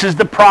 this is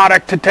the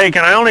product to take.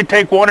 And I only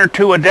take 1 or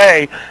 2 a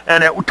day,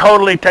 and it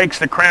totally takes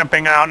the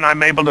cramping out, and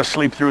I'm able to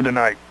sleep through the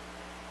night.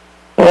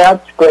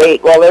 That's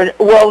great.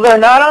 Well, they're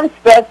not on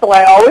special.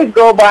 I always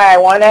go by, I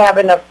want to have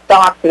enough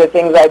stock for the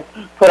things I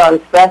put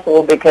on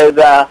special, because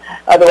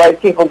otherwise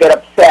people get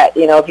upset.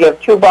 You know, if you have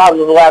 2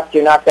 bottles left,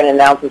 you're not going to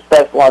announce a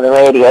special on the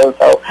radio.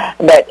 So,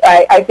 but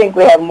I think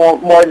we have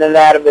more than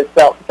that of the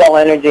cell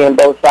energy in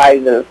both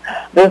sizes.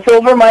 The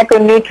silver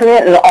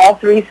micronutrient in all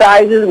 3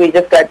 sizes. We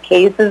just got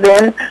cases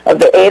in of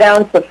the 8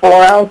 ounce, the 4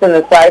 ounce, and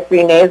the size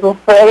 3 nasal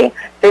spray.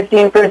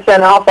 15%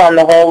 off on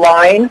the whole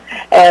line.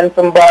 And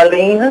from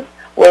Barlean's,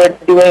 we're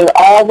doing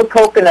all the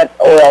coconut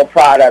oil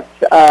products.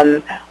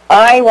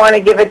 I want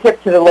to give a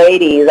tip to the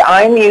ladies.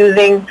 I'm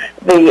using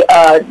the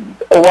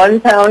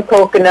 1 pound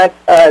coconut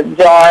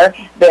jar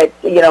that,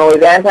 you know,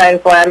 is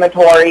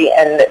anti-inflammatory,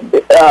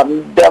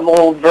 and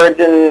double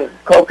virgin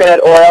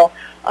coconut oil.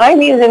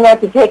 I'm using that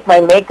to take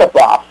my makeup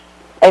off.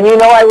 And you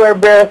know I wear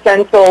Bare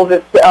Essentials,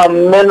 it's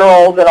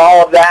minerals and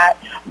all of that.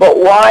 But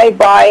why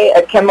buy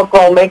a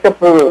chemical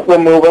makeup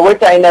remover,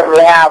 which I never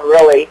have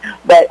really.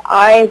 But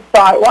I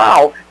thought,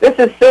 wow, this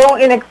is so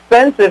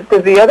inexpensive,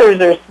 because the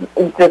others are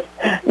just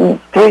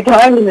 3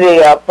 times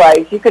the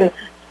price. You can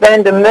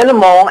spend a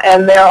minimal,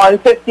 and they're on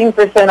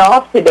 15%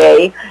 off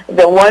today,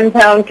 the 1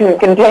 pound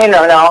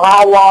container. Now,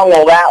 how long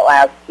will that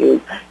last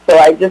you? So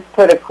I just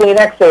put a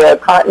Kleenex or a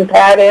cotton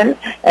pad in,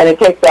 and it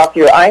takes off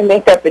your eye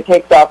makeup, it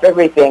takes off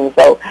everything.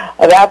 So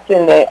that's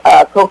in the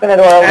coconut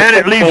oil. And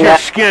it leaves your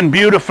skin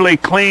beautifully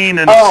clean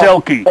and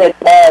silky. It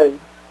does.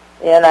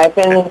 And I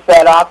finish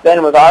that off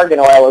then with argan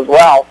oil as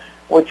well.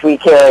 which we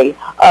carry.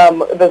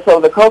 So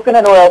the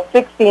coconut oil,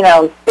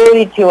 16-ounce,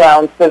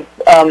 32-ounce,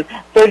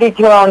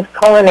 32-ounce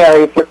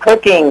culinary for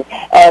cooking,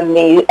 and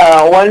the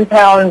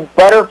 1-pound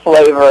butter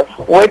flavor,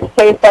 which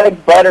tastes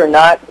like butter,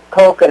 not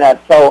coconut.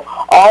 So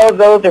all of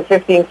those are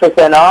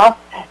 15% off.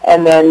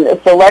 And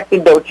then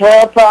selected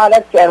doTERRA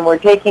products, and we're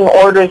taking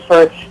orders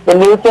for the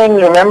new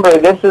things. Remember,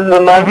 this is the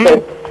month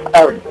that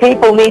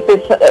people need to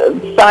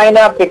sign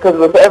up, because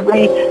with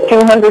every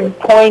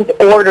 200-point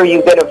order,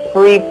 you get a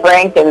free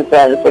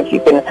frankincense, if you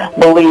can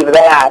believe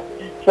that.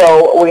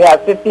 So we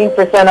have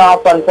 15%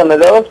 off on some of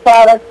those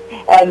products,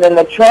 and then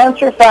the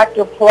Transfer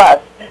Factor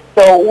Plus.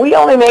 So we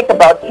only make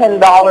about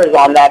 $10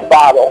 on that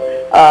bottle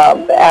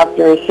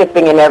after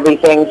shipping and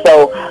everything.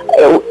 So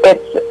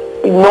it's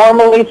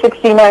normally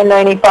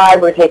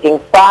 $69.95. We're taking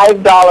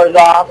 $5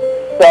 off.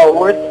 So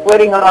we're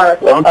splitting our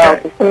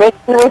commission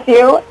with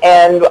you,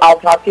 and I'll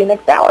talk to you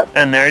next hour.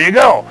 And there you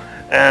go.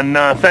 And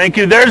thank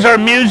you. There's our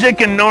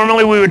music, and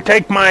normally we would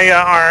take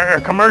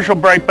our commercial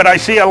break, but I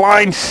see a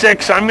line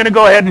 6. I'm going to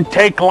go ahead and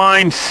take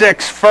line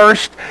 6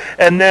 first,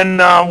 and then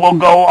we'll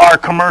go our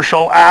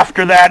commercial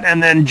after that.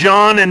 And then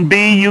John and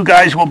B, you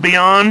guys will be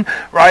on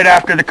right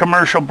after the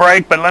commercial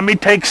break. But let me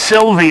take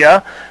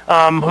Sylvia,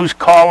 who's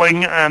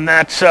calling, and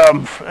that's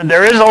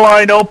there is a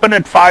line open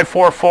at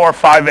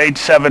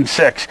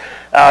 544-5876.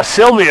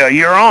 Sylvia,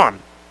 you're on.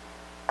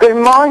 Good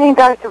morning,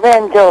 Dr.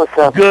 Van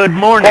Joseph. Good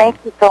morning.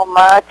 Thank you so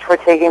much for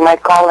taking my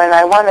call, and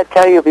I want to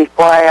tell you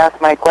before I ask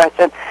my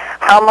question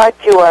how much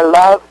you are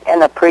loved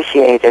and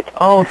appreciated.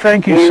 Oh,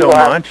 thank you so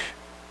much.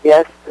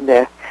 Yes,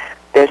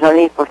 there's no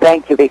need for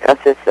thank you because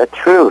it's the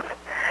truth,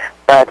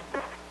 but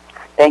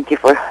thank you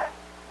for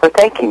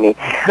thanking me.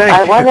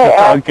 I want to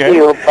ask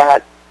you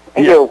about,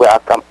 you're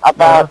welcome,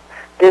 about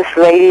this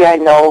lady I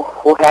know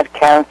who had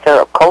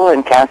cancer,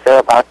 colon cancer,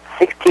 about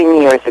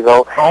 16 years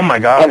ago. Oh, my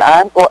God. And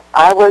I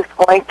was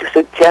going to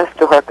suggest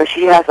to her, because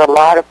she has a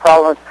lot of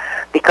problems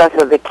because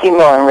of the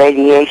chemo and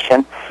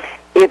radiation,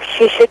 if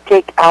she should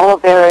take aloe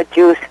vera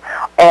juice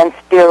and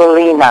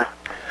spirulina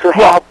to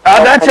help.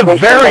 That's a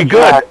very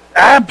good.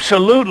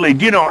 Absolutely.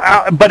 You know,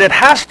 but it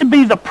has to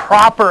be the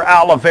proper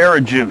aloe vera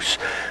juice.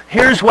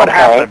 Here's what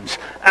happens.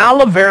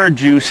 Aloe vera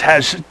juice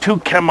has 2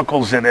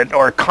 chemicals in it,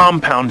 or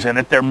compounds in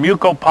it. They're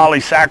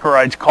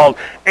mucopolysaccharides called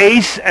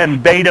ACE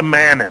and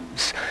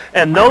beta-mannans.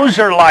 And those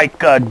are like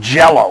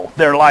Jell-O.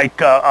 They're like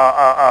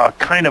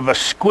kind of a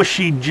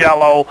squishy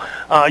Jell-O.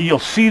 You'll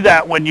see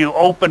that when you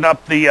open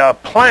up the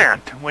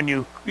plant. When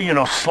you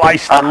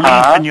slice the leaf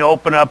and you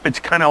open up, it's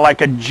kind of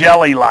like a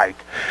jelly-like.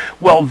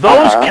 Well,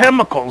 those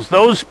chemicals,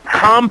 those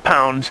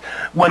compounds,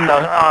 when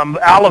the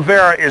aloe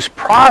vera is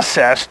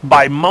processed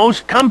by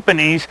most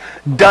companies,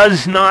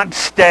 does not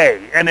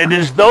stay. And it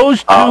is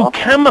those 2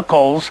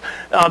 chemicals,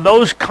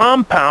 those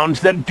compounds,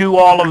 that do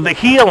all of the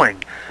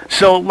healing.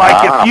 So,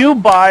 like, if you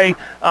buy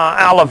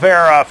aloe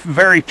vera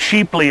very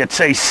cheaply at,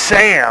 say,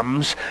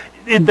 Sam's,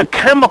 the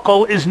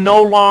chemical is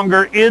no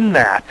longer in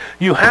that.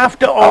 You have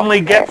to only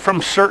get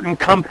from certain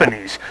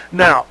companies.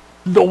 Now,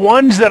 the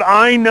ones that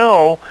I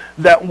know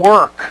that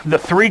work, the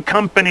 3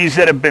 companies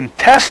that have been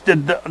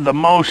tested the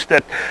most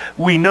that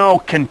we know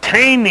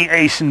contain the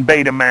ACE and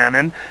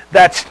beta-mannan,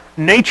 that's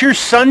Nature's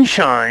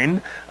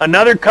Sunshine,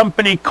 another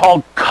company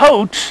called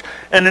Coates,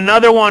 and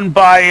another one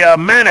by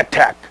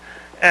Manitech.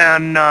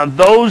 And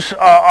those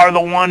are the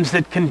ones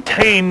that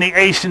contain the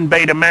ACE and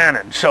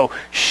beta-mannan. So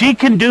she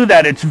can do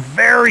that. It's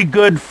very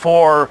good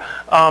for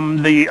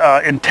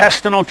the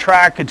intestinal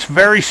tract. It's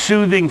very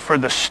soothing for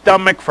the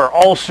stomach, for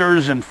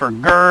ulcers, and for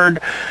GERD.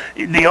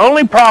 The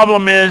only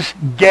problem is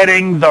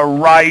getting the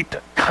right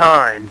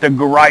kind, the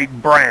right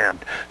brand.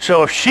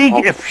 So if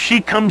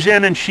she comes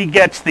in and she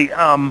gets the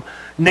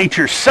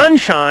Nature's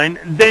Sunshine,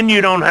 then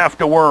you don't have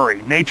to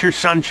worry. Nature's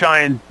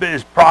Sunshine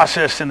is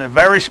processed in a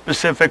very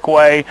specific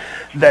way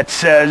that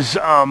says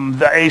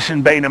the ACE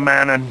and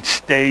beta-mannan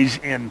stays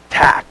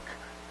intact.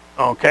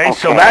 Okay,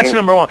 so that's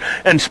number 1.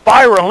 And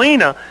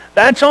spirulina,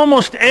 that's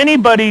almost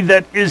anybody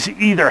that is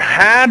either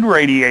had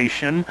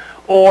radiation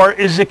or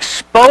is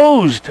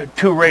exposed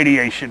to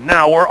radiation.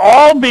 Now, we're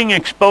all being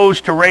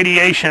exposed to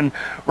radiation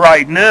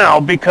right now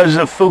because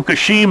of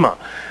Fukushima.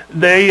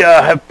 They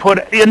have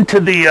put into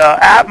the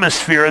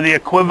atmosphere the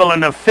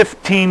equivalent of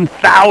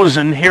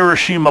 15,000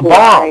 Hiroshima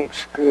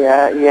bombs.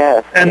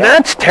 And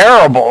that's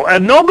terrible.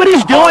 And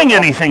nobody's doing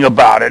anything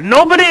about it.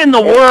 Nobody in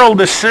the world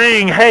is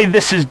saying, hey,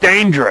 this is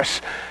dangerous.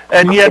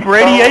 And yet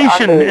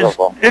radiation is,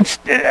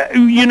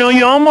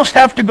 you almost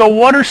have to go,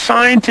 what are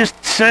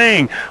scientists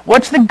saying?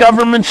 What's the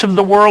governments of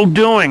the world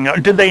doing?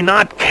 Do they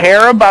not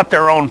care about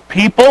their own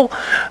people?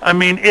 I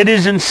mean, it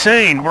is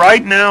insane.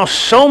 Right now,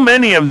 so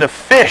many of the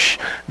fish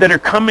that are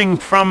coming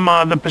from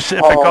the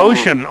Pacific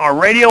Ocean are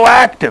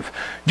radioactive.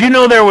 Do you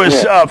know there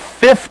was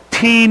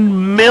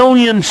 15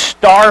 million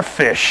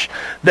starfish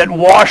that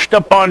washed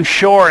up on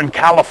shore in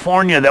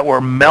California that were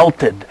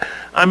melted?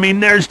 I mean,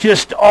 there's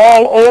just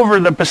all over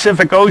the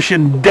Pacific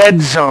Ocean dead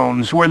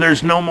zones where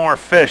there's no more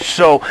fish.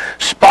 So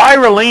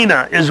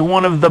spirulina is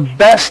one of the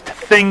best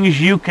things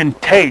you can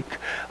take.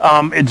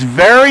 It's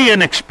very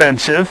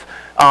inexpensive.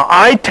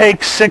 I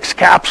take 6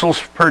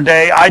 capsules per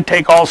day. I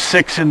take all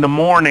 6 in the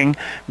morning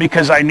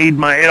because I need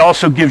it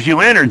also gives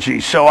you energy.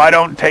 So I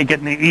don't take it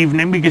in the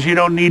evening because you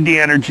don't need the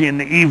energy in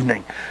the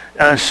evening.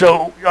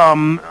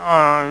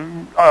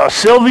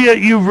 Sylvia,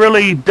 you've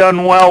really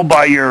done well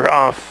by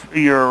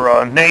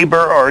your neighbor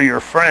or your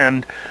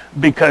friend,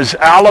 because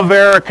aloe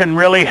vera can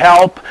really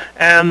help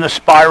and the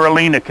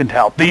spirulina can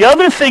help. The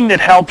other thing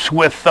that helps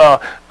with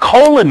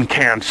colon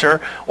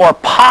cancer or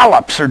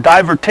polyps or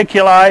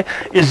diverticuli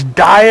is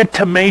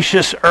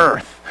diatomaceous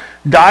earth.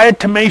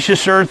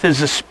 Diatomaceous earth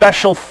is a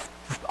special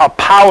a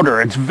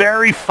powder. It's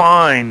very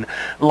fine,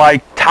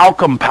 like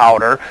talcum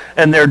powder,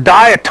 and they're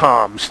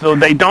diatoms, though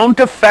they don't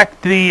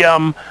affect the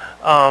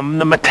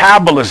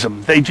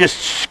metabolism. They just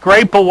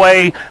scrape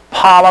away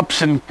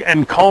polyps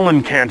and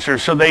colon cancer,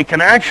 so they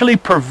can actually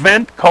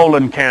prevent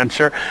colon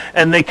cancer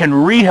and they can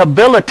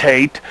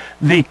rehabilitate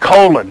the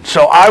colon.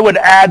 So I would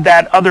add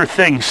that other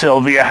thing,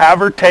 Sylvia. Have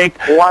her take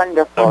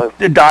Wonderful.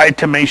 The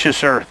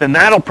diatomaceous earth, and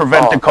that'll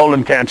prevent the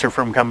colon cancer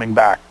from coming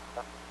back.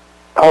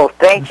 Oh,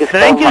 thank you so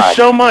much. Thank you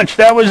so much.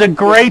 That was a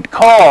great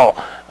call.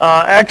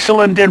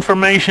 Excellent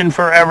information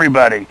for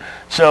everybody.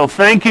 So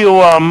thank you,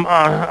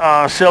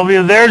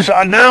 Sylvia.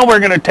 Now we're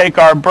going to take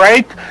our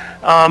break.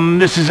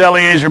 This is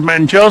Eliezer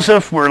Ben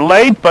Joseph. We're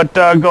late, but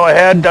go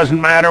ahead. Doesn't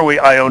matter.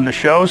 I own the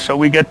show, so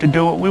we get to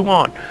do what we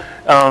want.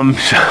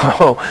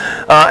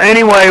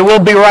 Anyway, we'll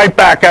be right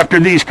back after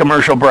these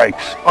commercial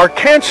breaks. Are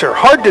cancer,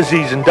 heart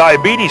disease, and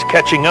diabetes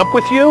catching up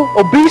with you?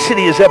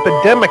 Obesity is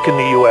epidemic in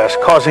the U.S.,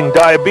 causing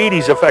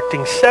diabetes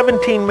affecting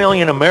 17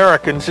 million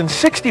Americans, and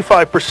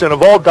 65%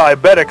 of all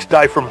diabetics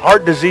die from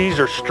heart disease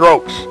or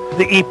strokes.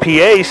 The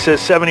EPA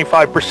says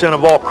 75%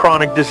 of all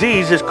chronic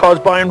disease is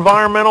caused by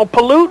environmental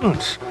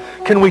pollutants.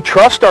 Can we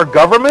trust our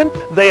government?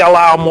 They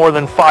allow more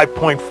than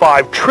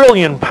 5.5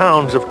 trillion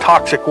pounds of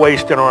toxic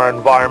waste in our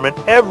environment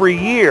every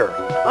year.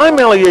 I'm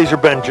Eliezer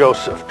Ben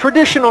Joseph,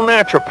 traditional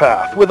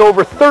naturopath with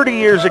over 30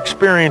 years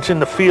experience in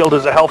the field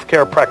as a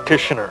healthcare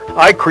practitioner.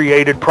 I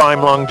created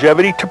Prime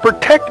Longevity to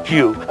protect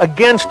you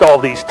against all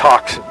these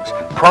toxins.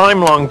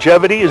 Prime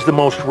Longevity is the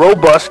most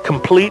robust,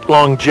 complete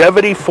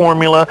longevity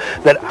formula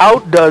that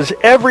outdoes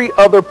every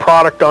other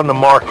product on the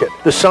market.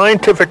 The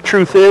scientific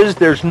truth is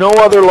there's no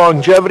other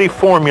longevity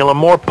formula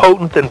more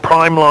potent than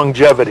Prime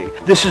Longevity.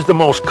 This is the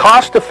most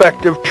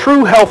cost-effective,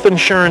 true health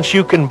insurance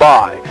you can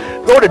buy.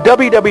 Go to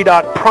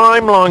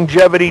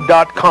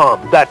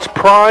www.primelongevity.com. That's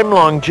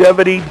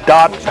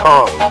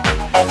primelongevity.com.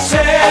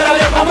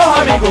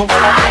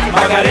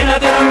 Macarena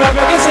tiene un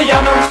novio que se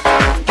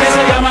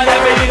llama de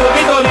apellido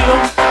Vitorino,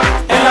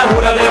 en la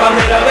jura de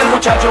bandera del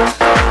muchacho.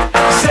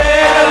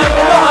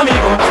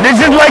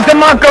 This is like the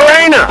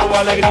Macarena.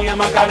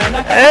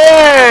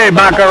 Hey,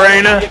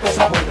 Macarena.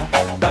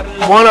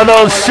 One of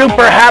those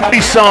super happy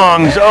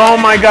songs. Oh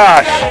my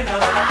gosh.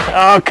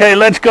 Okay,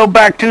 let's go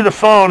back to the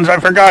phones. I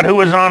forgot who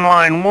was on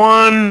line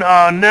 1.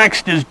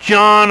 Next is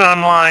John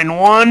on line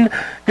 1.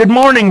 Good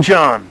morning,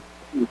 John.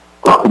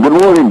 Good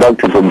morning,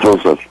 Dr. Ben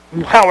Joseph.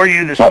 How are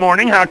you this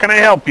morning? How can I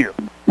help you?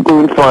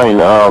 Doing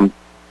fine. I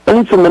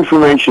need some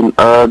information.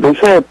 They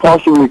say I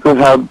possibly could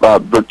have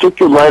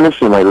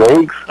verticulitis in my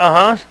legs.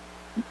 Uh-huh.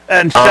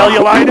 And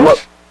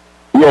cellulitis?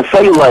 Yeah,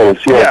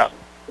 cellulitis, yes. Yeah.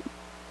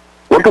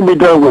 What can be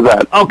done with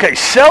that? Okay,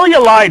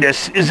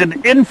 cellulitis is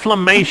an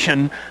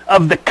inflammation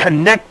of the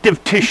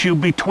connective tissue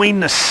between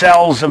the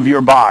cells of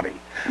your body.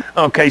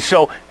 Okay,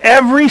 so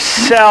every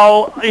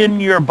cell in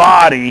your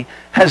body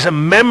has a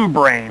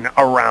membrane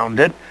around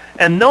it,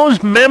 and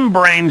those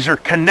membranes are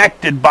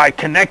connected by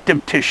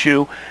connective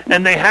tissue,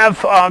 and they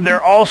have,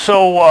 they're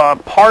also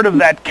part of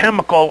that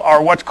chemical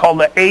are what's called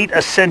the 8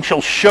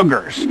 essential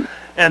sugars.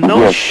 And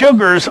those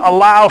sugars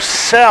allow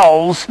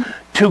cells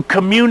to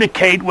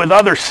communicate with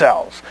other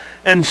cells.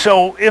 And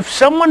so if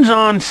someone's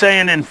on, say,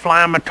 an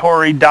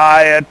inflammatory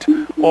diet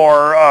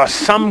or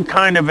some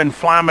kind of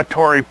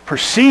inflammatory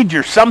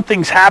procedure,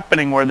 something's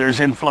happening where there's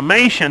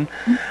inflammation,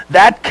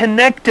 that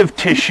connective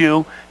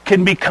tissue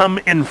can become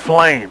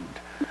inflamed.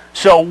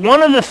 So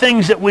one of the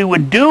things that we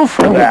would do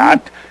for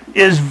that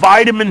is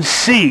vitamin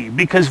C,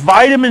 because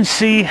vitamin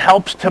C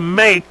helps to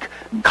make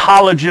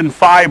collagen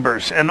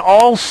fibers, and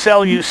all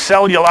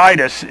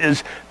cellulitis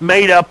is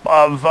made up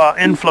of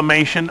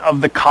inflammation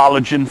of the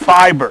collagen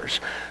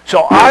fibers.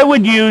 So I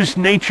would use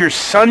Nature's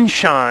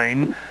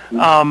Sunshine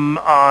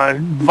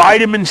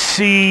vitamin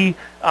C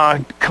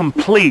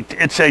complete.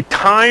 It's a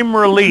time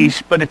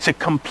release, but it's a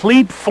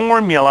complete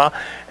formula,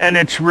 and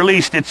it's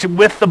released. It's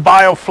with the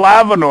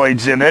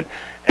bioflavonoids in it,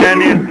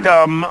 and it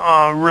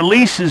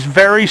releases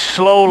very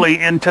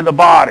slowly into the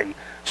body.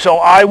 So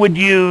I would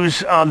use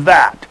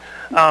that.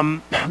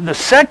 The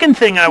second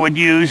thing I would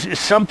use is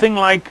something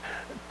like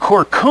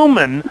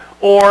curcumin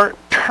or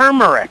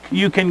turmeric.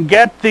 You can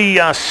get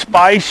the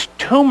spice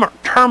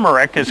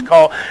turmeric is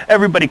called.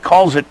 Everybody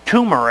calls it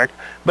turmeric,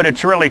 but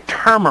it's really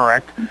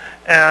turmeric.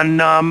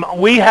 And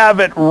we have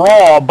it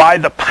raw by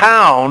the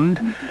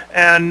pound,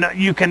 and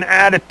you can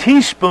add a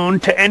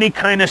teaspoon to any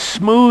kind of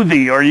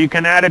smoothie, or you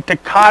can add it to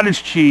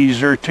cottage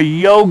cheese or to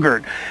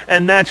yogurt,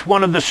 and that's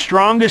one of the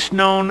strongest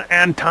known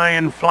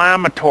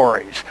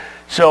anti-inflammatories.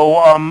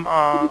 So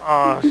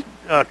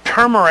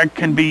turmeric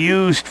can be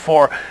used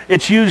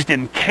it's used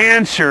in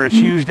cancer, it's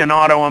used in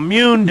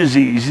autoimmune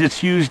disease,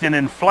 it's used in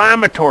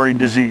inflammatory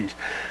disease.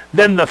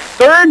 Then the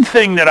third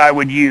thing that I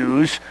would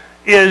use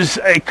is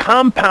a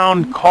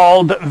compound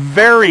called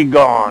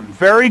Varigon.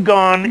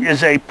 Varigon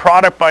is a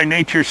product by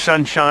Nature's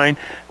Sunshine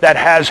that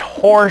has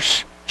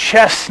horse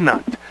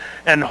chestnut.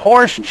 And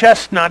horse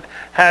chestnut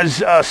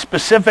has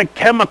specific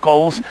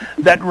chemicals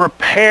that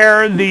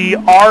repair the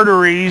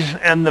arteries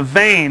and the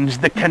veins,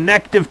 the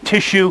connective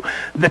tissue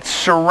that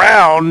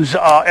surrounds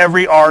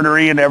every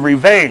artery and every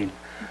vein.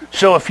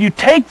 So if you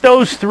take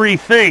those three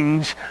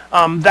things,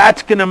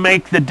 that's going to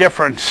make the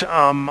difference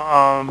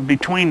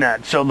between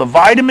that. So the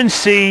vitamin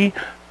C,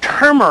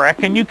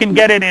 turmeric, and you can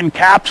get it in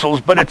capsules,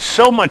 but it's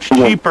so much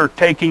cheaper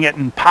taking it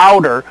in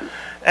powder.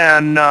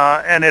 And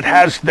it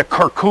has the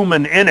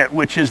curcumin in it,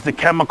 which is the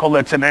chemical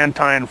that's an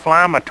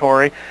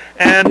anti-inflammatory,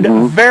 and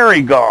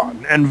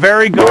Varigon. And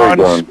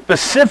Varigon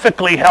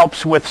specifically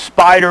helps with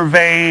spider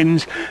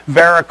veins,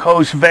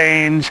 varicose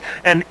veins,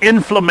 and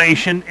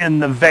inflammation in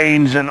the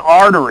veins and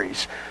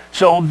arteries.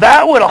 So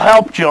that will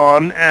help,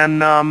 John.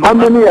 And how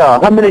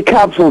many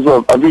capsules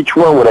of each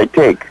one would I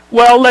take?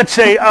 Well, let's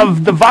say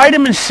of the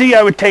vitamin C,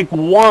 I would take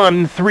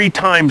 1 3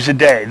 times a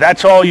day.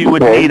 That's all you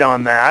would need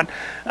on that.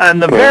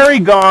 And the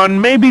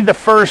Varigon, maybe the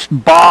first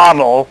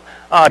bottle,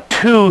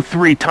 2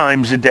 3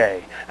 times a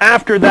day.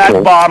 After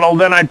that bottle,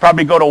 then I'd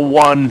probably go to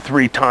 1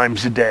 3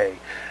 times a day.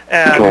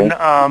 And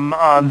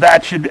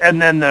that should,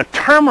 and then the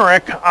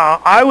turmeric,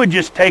 I would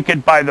just take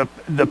it by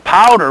the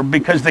powder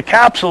because the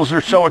capsules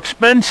are so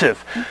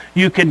expensive.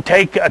 You can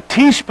take a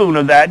teaspoon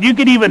of that. You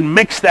could even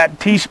mix that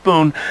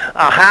teaspoon,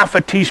 half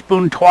a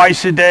teaspoon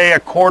twice a day, a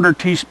quarter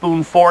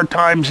teaspoon 4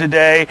 times a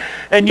day,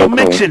 and you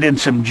mix it in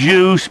some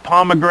juice,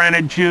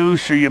 pomegranate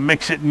juice, or you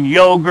mix it in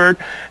yogurt.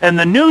 And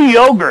the new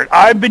yogurt,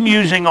 I've been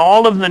using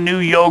all of the new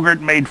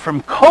yogurt made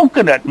from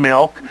coconut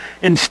milk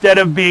instead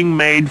of being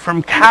made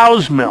from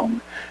cow's milk.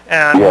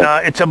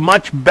 And it's a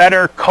much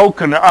better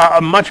a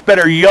much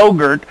better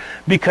yogurt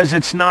because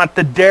it's not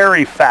the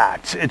dairy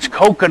fats, it's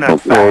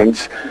coconut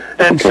fats.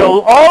 And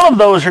so all of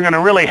those are going to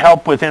really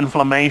help with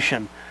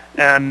inflammation.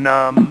 And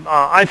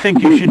I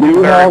think you should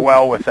do very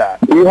well with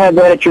that. Do you have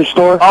that at your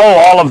store? Oh,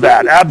 all of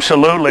that,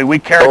 absolutely. We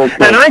carry,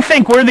 and I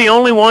think we're the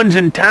only ones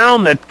in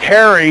town that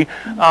carry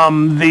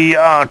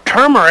the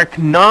turmeric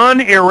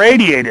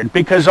non-irradiated,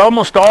 because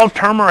almost all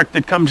turmeric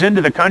that comes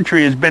into the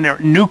country has been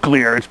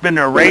nuclear. It's been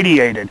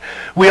irradiated.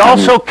 We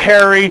also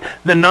carry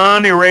the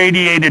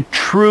non-irradiated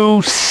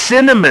true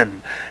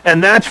cinnamon,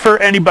 and that's for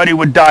anybody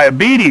with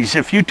diabetes.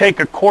 If you take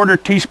a quarter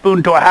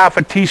teaspoon to a half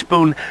a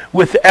teaspoon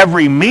with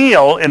every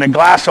meal in a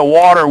glass of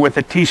water with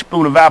a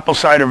teaspoon of apple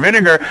cider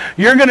vinegar,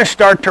 you're going to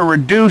start to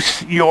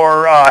reduce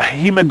your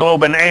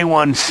hemoglobin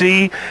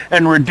A1C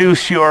and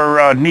reduce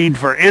your need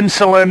for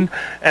insulin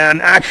and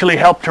actually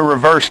help to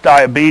reverse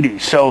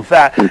diabetes. So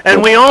that,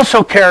 and we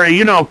also carry,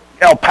 you know,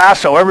 El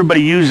Paso,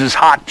 everybody uses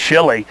hot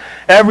chili.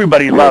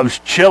 Everybody loves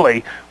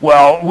chili.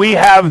 Well, we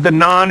have the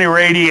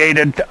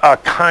non-irradiated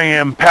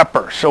cayenne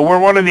pepper. So we're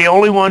one of the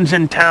only ones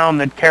in town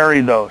that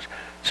carry those.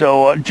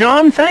 So,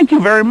 John, thank you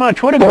very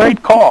much. What a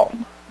great call.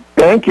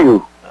 Thank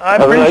you. I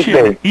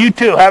appreciate it. You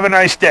too. Have a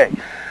nice day.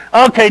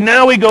 Okay,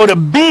 now we go to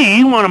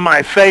B, one of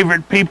my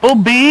favorite people.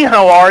 B,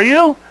 how are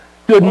you?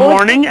 Good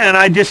morning. And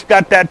I just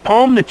got that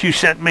poem that you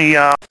sent me,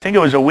 I think it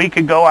was a week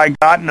ago, I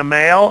got in the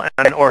mail,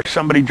 or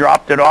somebody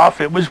dropped it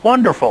off. It was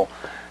wonderful.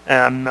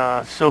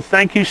 And so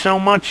thank you so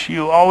much.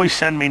 You always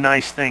send me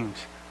nice things.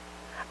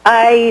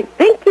 I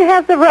think you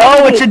have the right.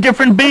 Oh, it's a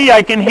different B.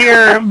 I can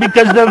hear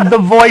because the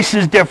voice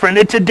is different.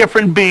 It's a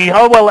different B.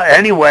 Oh, well,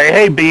 anyway.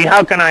 Hey, B,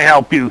 how can I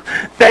help you?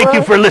 Thank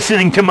you for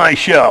listening to my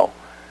show.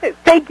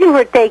 Thank you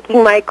for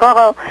taking my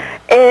call.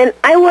 And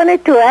I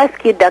wanted to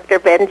ask you, Dr.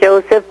 Ben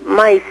Joseph,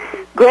 my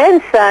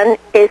grandson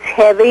is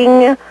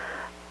having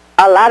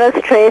a lot of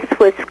stress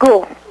with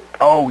school.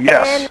 Oh,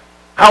 yes.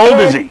 How old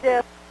is he?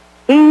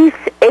 He's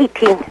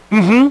 18.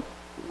 Mm-hmm.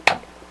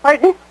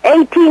 Pardon?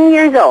 18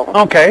 years old.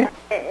 Okay.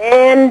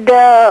 And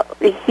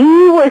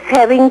he was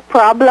having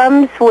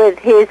problems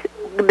with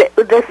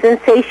the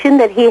sensation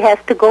that he has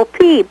to go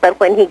pee. But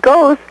when he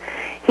goes,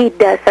 he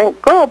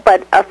doesn't go,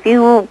 but a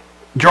few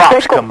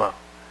drops come up.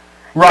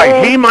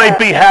 Right. He might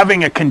be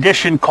having a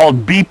condition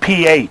called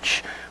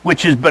BPH,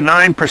 which is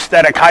benign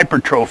prostatic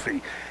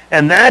hypertrophy.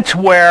 And that's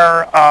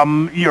where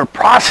your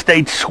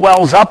prostate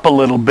swells up a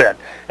little bit.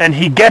 And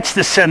he gets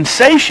the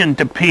sensation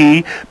to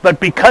pee,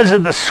 but because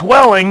of the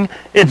swelling,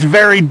 it's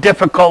very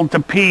difficult to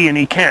pee and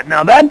he can't.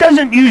 Now, that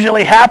doesn't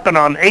usually happen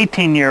on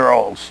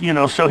 18-year-olds, you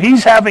know, so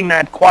he's having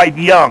that quite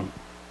young.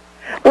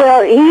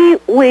 Well,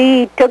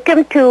 we took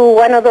him to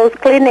one of those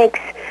clinics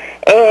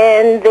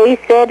and they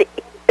said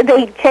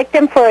they checked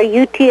him for a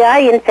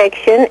UTI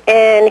infection,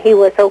 and he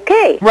was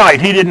okay. Right,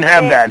 he didn't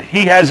have that.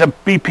 He has a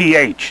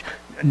BPH.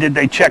 Did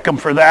they check him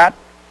for that?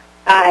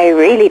 I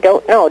really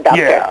don't know,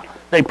 Doctor. Yeah,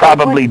 they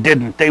probably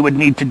didn't. They would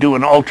need to do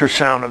an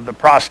ultrasound of the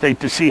prostate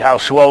to see how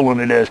swollen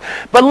it is.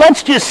 But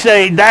let's just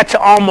say that's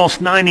almost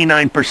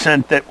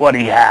 99% that what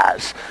he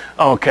has.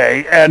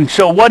 Okay, and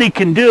so what he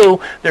can do,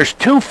 there's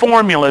 2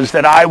 formulas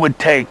that I would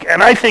take,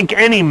 and I think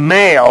any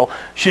male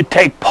should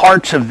take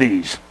parts of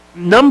these.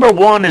 Number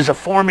 1 is a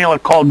formula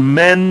called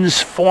Men's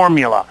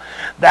Formula.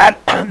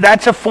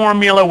 That's a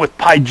formula with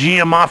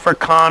Pygeum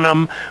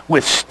africanum,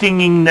 with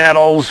stinging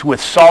nettles,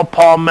 with saw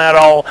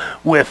palmetto,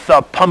 with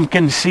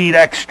pumpkin seed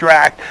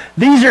extract.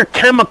 These are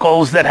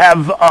chemicals that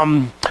have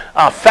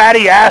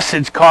fatty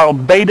acids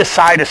called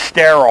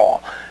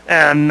beta-cytosterol.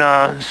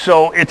 And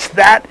so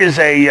that is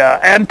a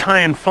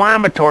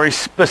anti-inflammatory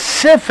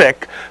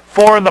specific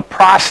for the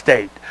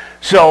prostate.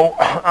 So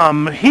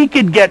he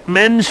could get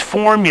Men's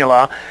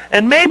Formula,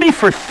 and maybe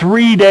for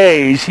 3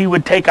 days he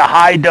would take a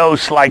high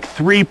dose, like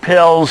 3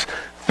 pills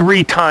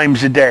 3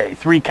 times a day,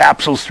 3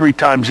 capsules 3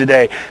 times a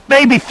day,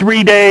 maybe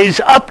 3 days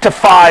up to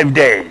 5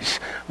 days.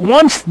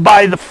 Once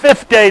by the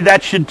 5th day,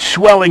 that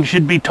swelling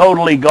should be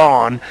totally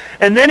gone,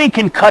 and then he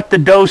can cut the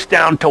dose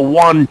down to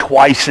 1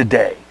 twice a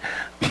day.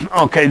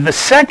 Okay, the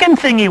second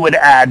thing he would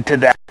add to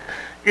that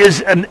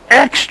is an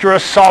extra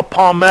saw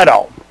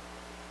palmetto.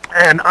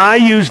 And I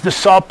use the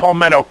saw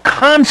palmetto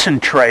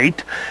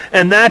concentrate,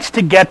 and that's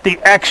to get the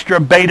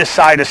extra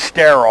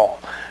beta-cytosterol.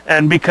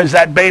 And because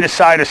that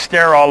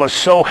beta-cytosterol is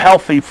so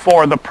healthy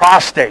for the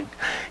prostate.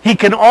 He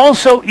can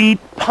also eat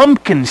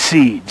pumpkin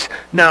seeds.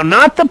 Now,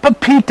 not the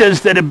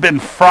pepitas that have been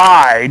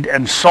fried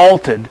and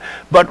salted,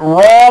 but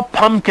raw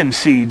pumpkin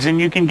seeds. And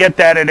you can get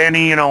that at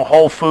any,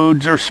 Whole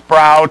Foods or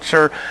Sprouts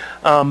or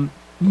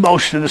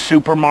most of the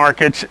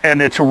supermarkets.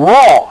 And it's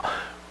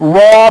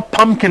raw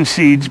pumpkin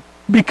seeds,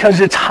 because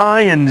it's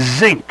high in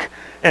zinc.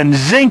 And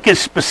zinc is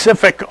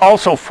specific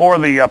also for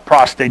the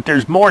prostate.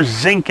 There's more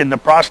zinc in the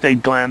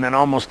prostate gland than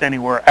almost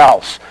anywhere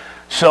else.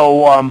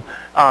 So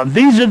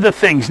these are the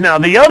things. Now,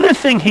 the other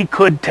thing he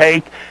could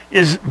take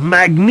is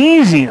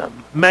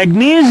magnesium.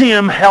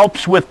 Magnesium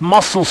helps with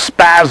muscle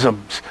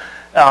spasms.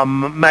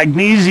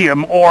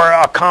 Magnesium, or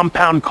a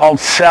compound called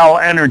Cell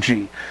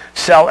Energy.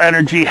 Cell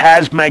Energy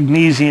has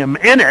magnesium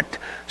in it.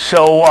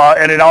 So,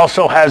 and it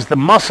also has the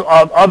muscle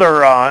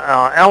other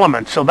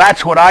elements. So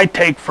that's what I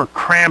take for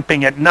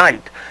cramping at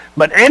night.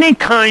 But any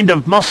kind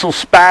of muscle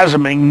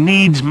spasming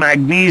needs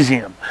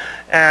magnesium.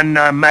 And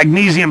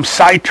magnesium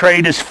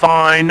citrate is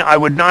fine. I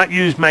would not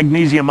use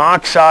magnesium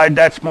oxide.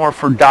 That's more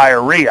for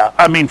diarrhea.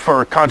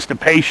 For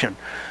constipation.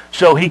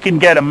 So he can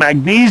get a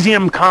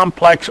magnesium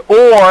complex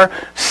or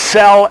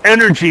Cell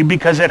Energy,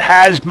 because it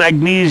has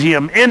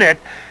magnesium in it,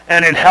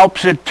 and it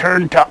helps it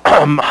turn to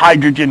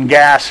hydrogen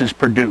gas is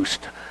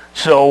produced.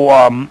 So,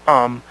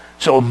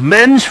 so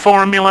Men's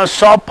Formula,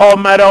 saw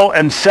palmetto,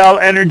 and Cell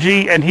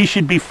Energy, and he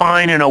should be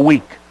fine in a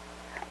week.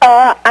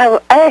 I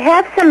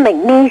have some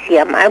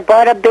magnesium. I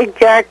bought a big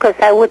jar because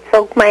I would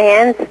soak my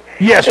hands.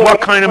 Yes,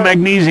 what kind of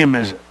magnesium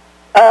is it?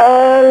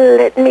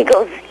 Let me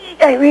go see.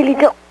 I really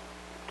don't.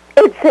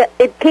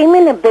 It came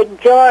in a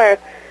big jar.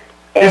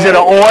 Is it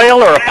an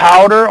oil or a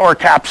powder or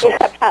capsules?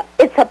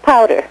 It's a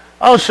powder.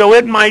 Oh, so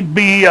it might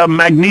be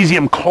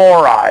magnesium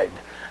chloride.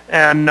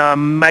 And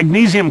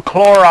magnesium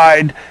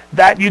chloride,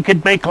 that you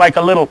could make like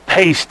a little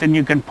paste, and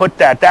you can put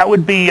that. That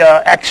would be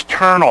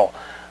external.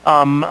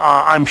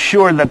 I'm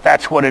sure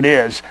that's what it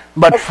is.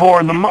 But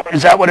for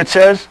is that what it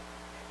says?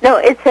 No,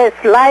 it says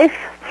Life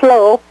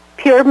Flow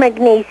Pure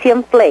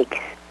Magnesium Flakes.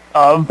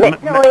 No,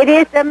 it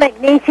is the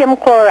magnesium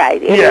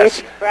chloride. It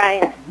is,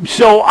 Brian.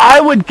 So I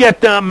would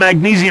get the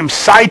magnesium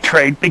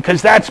citrate,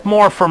 because that's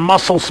more for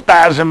muscle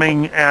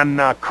spasming and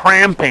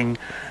cramping.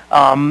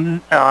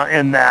 In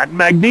that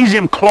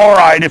magnesium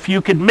chloride, if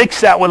you could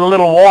mix that with a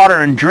little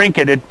water and drink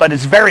it, but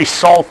it's very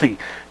salty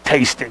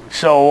tasting,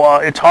 so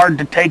it's hard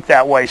to take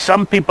that way.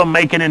 Some people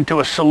make it into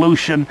a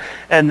solution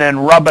and then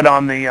rub it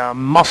on the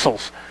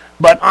muscles,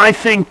 but I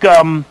think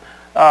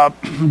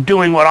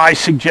doing what I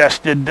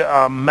suggested,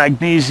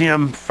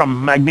 magnesium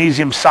from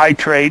magnesium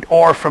citrate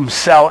or from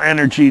Cell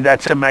Energy,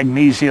 that's a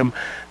magnesium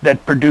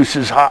that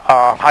produces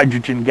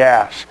hydrogen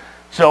gas.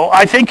 So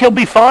I think he'll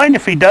be fine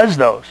if he does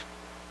those.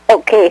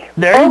 Okay.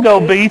 There you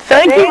go, B.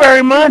 Thank you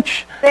very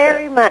much.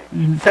 Very much.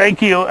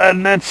 Thank you.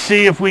 And let's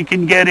see if we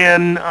can get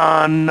in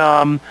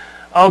on,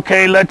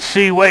 okay, let's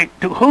see. Wait,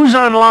 who's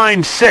on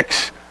line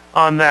 6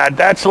 on that?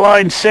 That's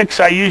line 6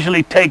 I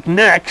usually take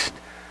next.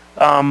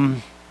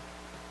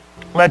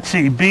 Let's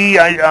see, B,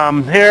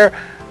 here.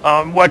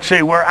 Let's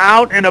see, we're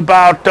out in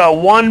about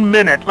 1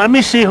 minute. Let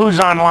me see who's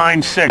on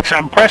line 6.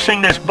 I'm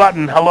pressing this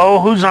button. Hello,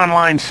 who's on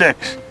line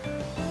 6?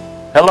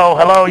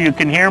 Hello, you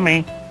can hear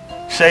me.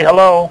 Say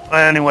hello.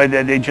 Anyway,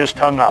 they just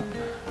hung up.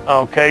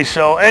 Okay,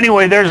 so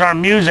anyway, there's our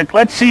music.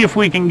 Let's see if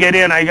we can get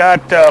in. I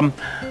got,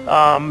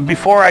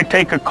 before I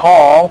take a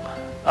call,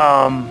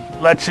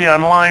 let's see,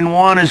 on line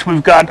 1 is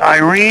we've got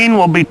Irene.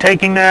 We'll be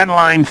taking that.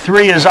 Line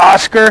 3 is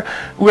Oscar.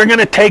 We're going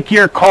to take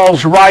your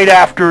calls right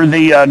after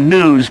the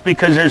news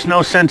because there's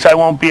no sense I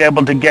won't be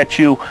able to get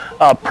you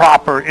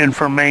proper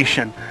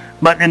information.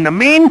 But in the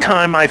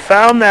meantime, I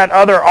found that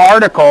other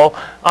article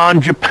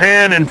on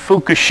Japan and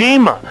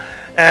Fukushima.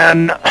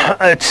 And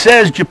it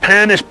says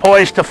Japan is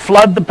poised to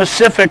flood the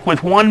Pacific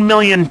with 1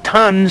 million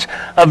tons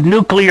of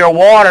nuclear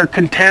water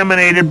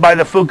contaminated by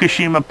the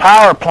Fukushima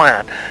power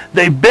plant.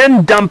 They've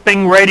been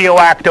dumping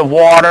radioactive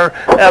water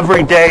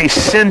every day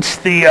since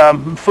the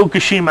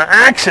Fukushima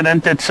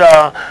accident. It's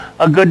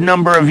a good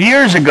number of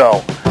years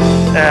ago.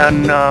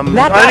 And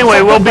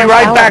anyway, we'll be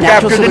right back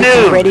after the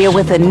news. Radio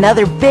with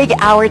another big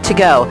hour to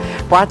go.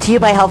 Brought to you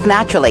by Health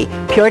Naturally,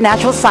 pure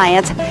natural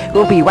science.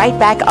 We'll be right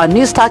back on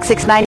News Talk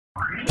 690.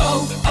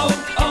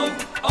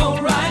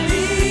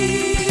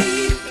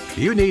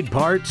 You need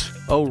parts?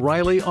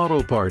 O'Reilly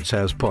Auto Parts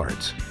has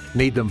parts.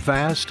 Need them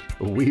fast?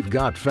 We've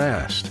got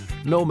fast.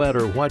 No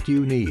matter what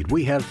you need,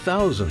 we have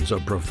thousands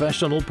of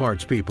professional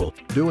parts people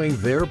doing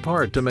their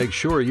part to make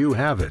sure you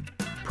have it.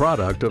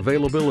 Product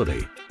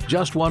availability.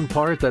 Just one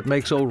part that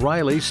makes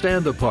O'Reilly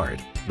stand apart.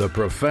 The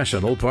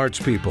professional parts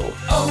people.